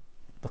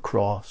 the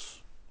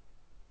cross,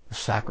 the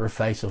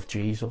sacrifice of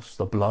Jesus,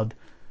 the blood,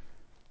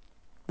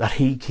 that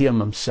he came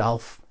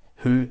himself,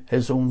 who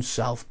his own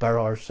self bare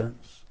our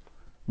sins.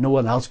 No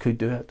one else could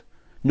do it.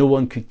 No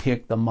one could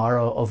take the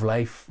marrow of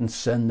life and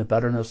sin, the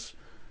bitterness,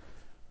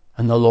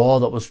 and the law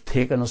that was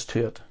taking us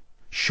to it,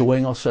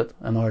 showing us it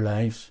in our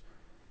lives.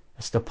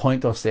 It's to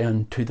point us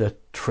then to the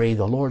tree.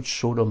 The Lord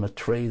showed him a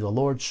tree. The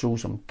Lord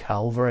shows him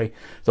Calvary.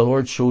 The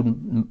Lord showed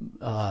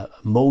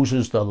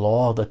Moses the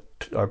law, the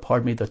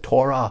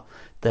Torah,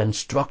 the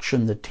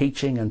instruction, the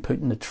teaching, and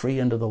putting the tree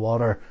into the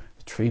water.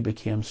 The tree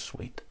became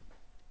sweet.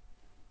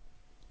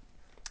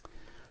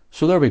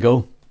 So there we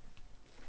go.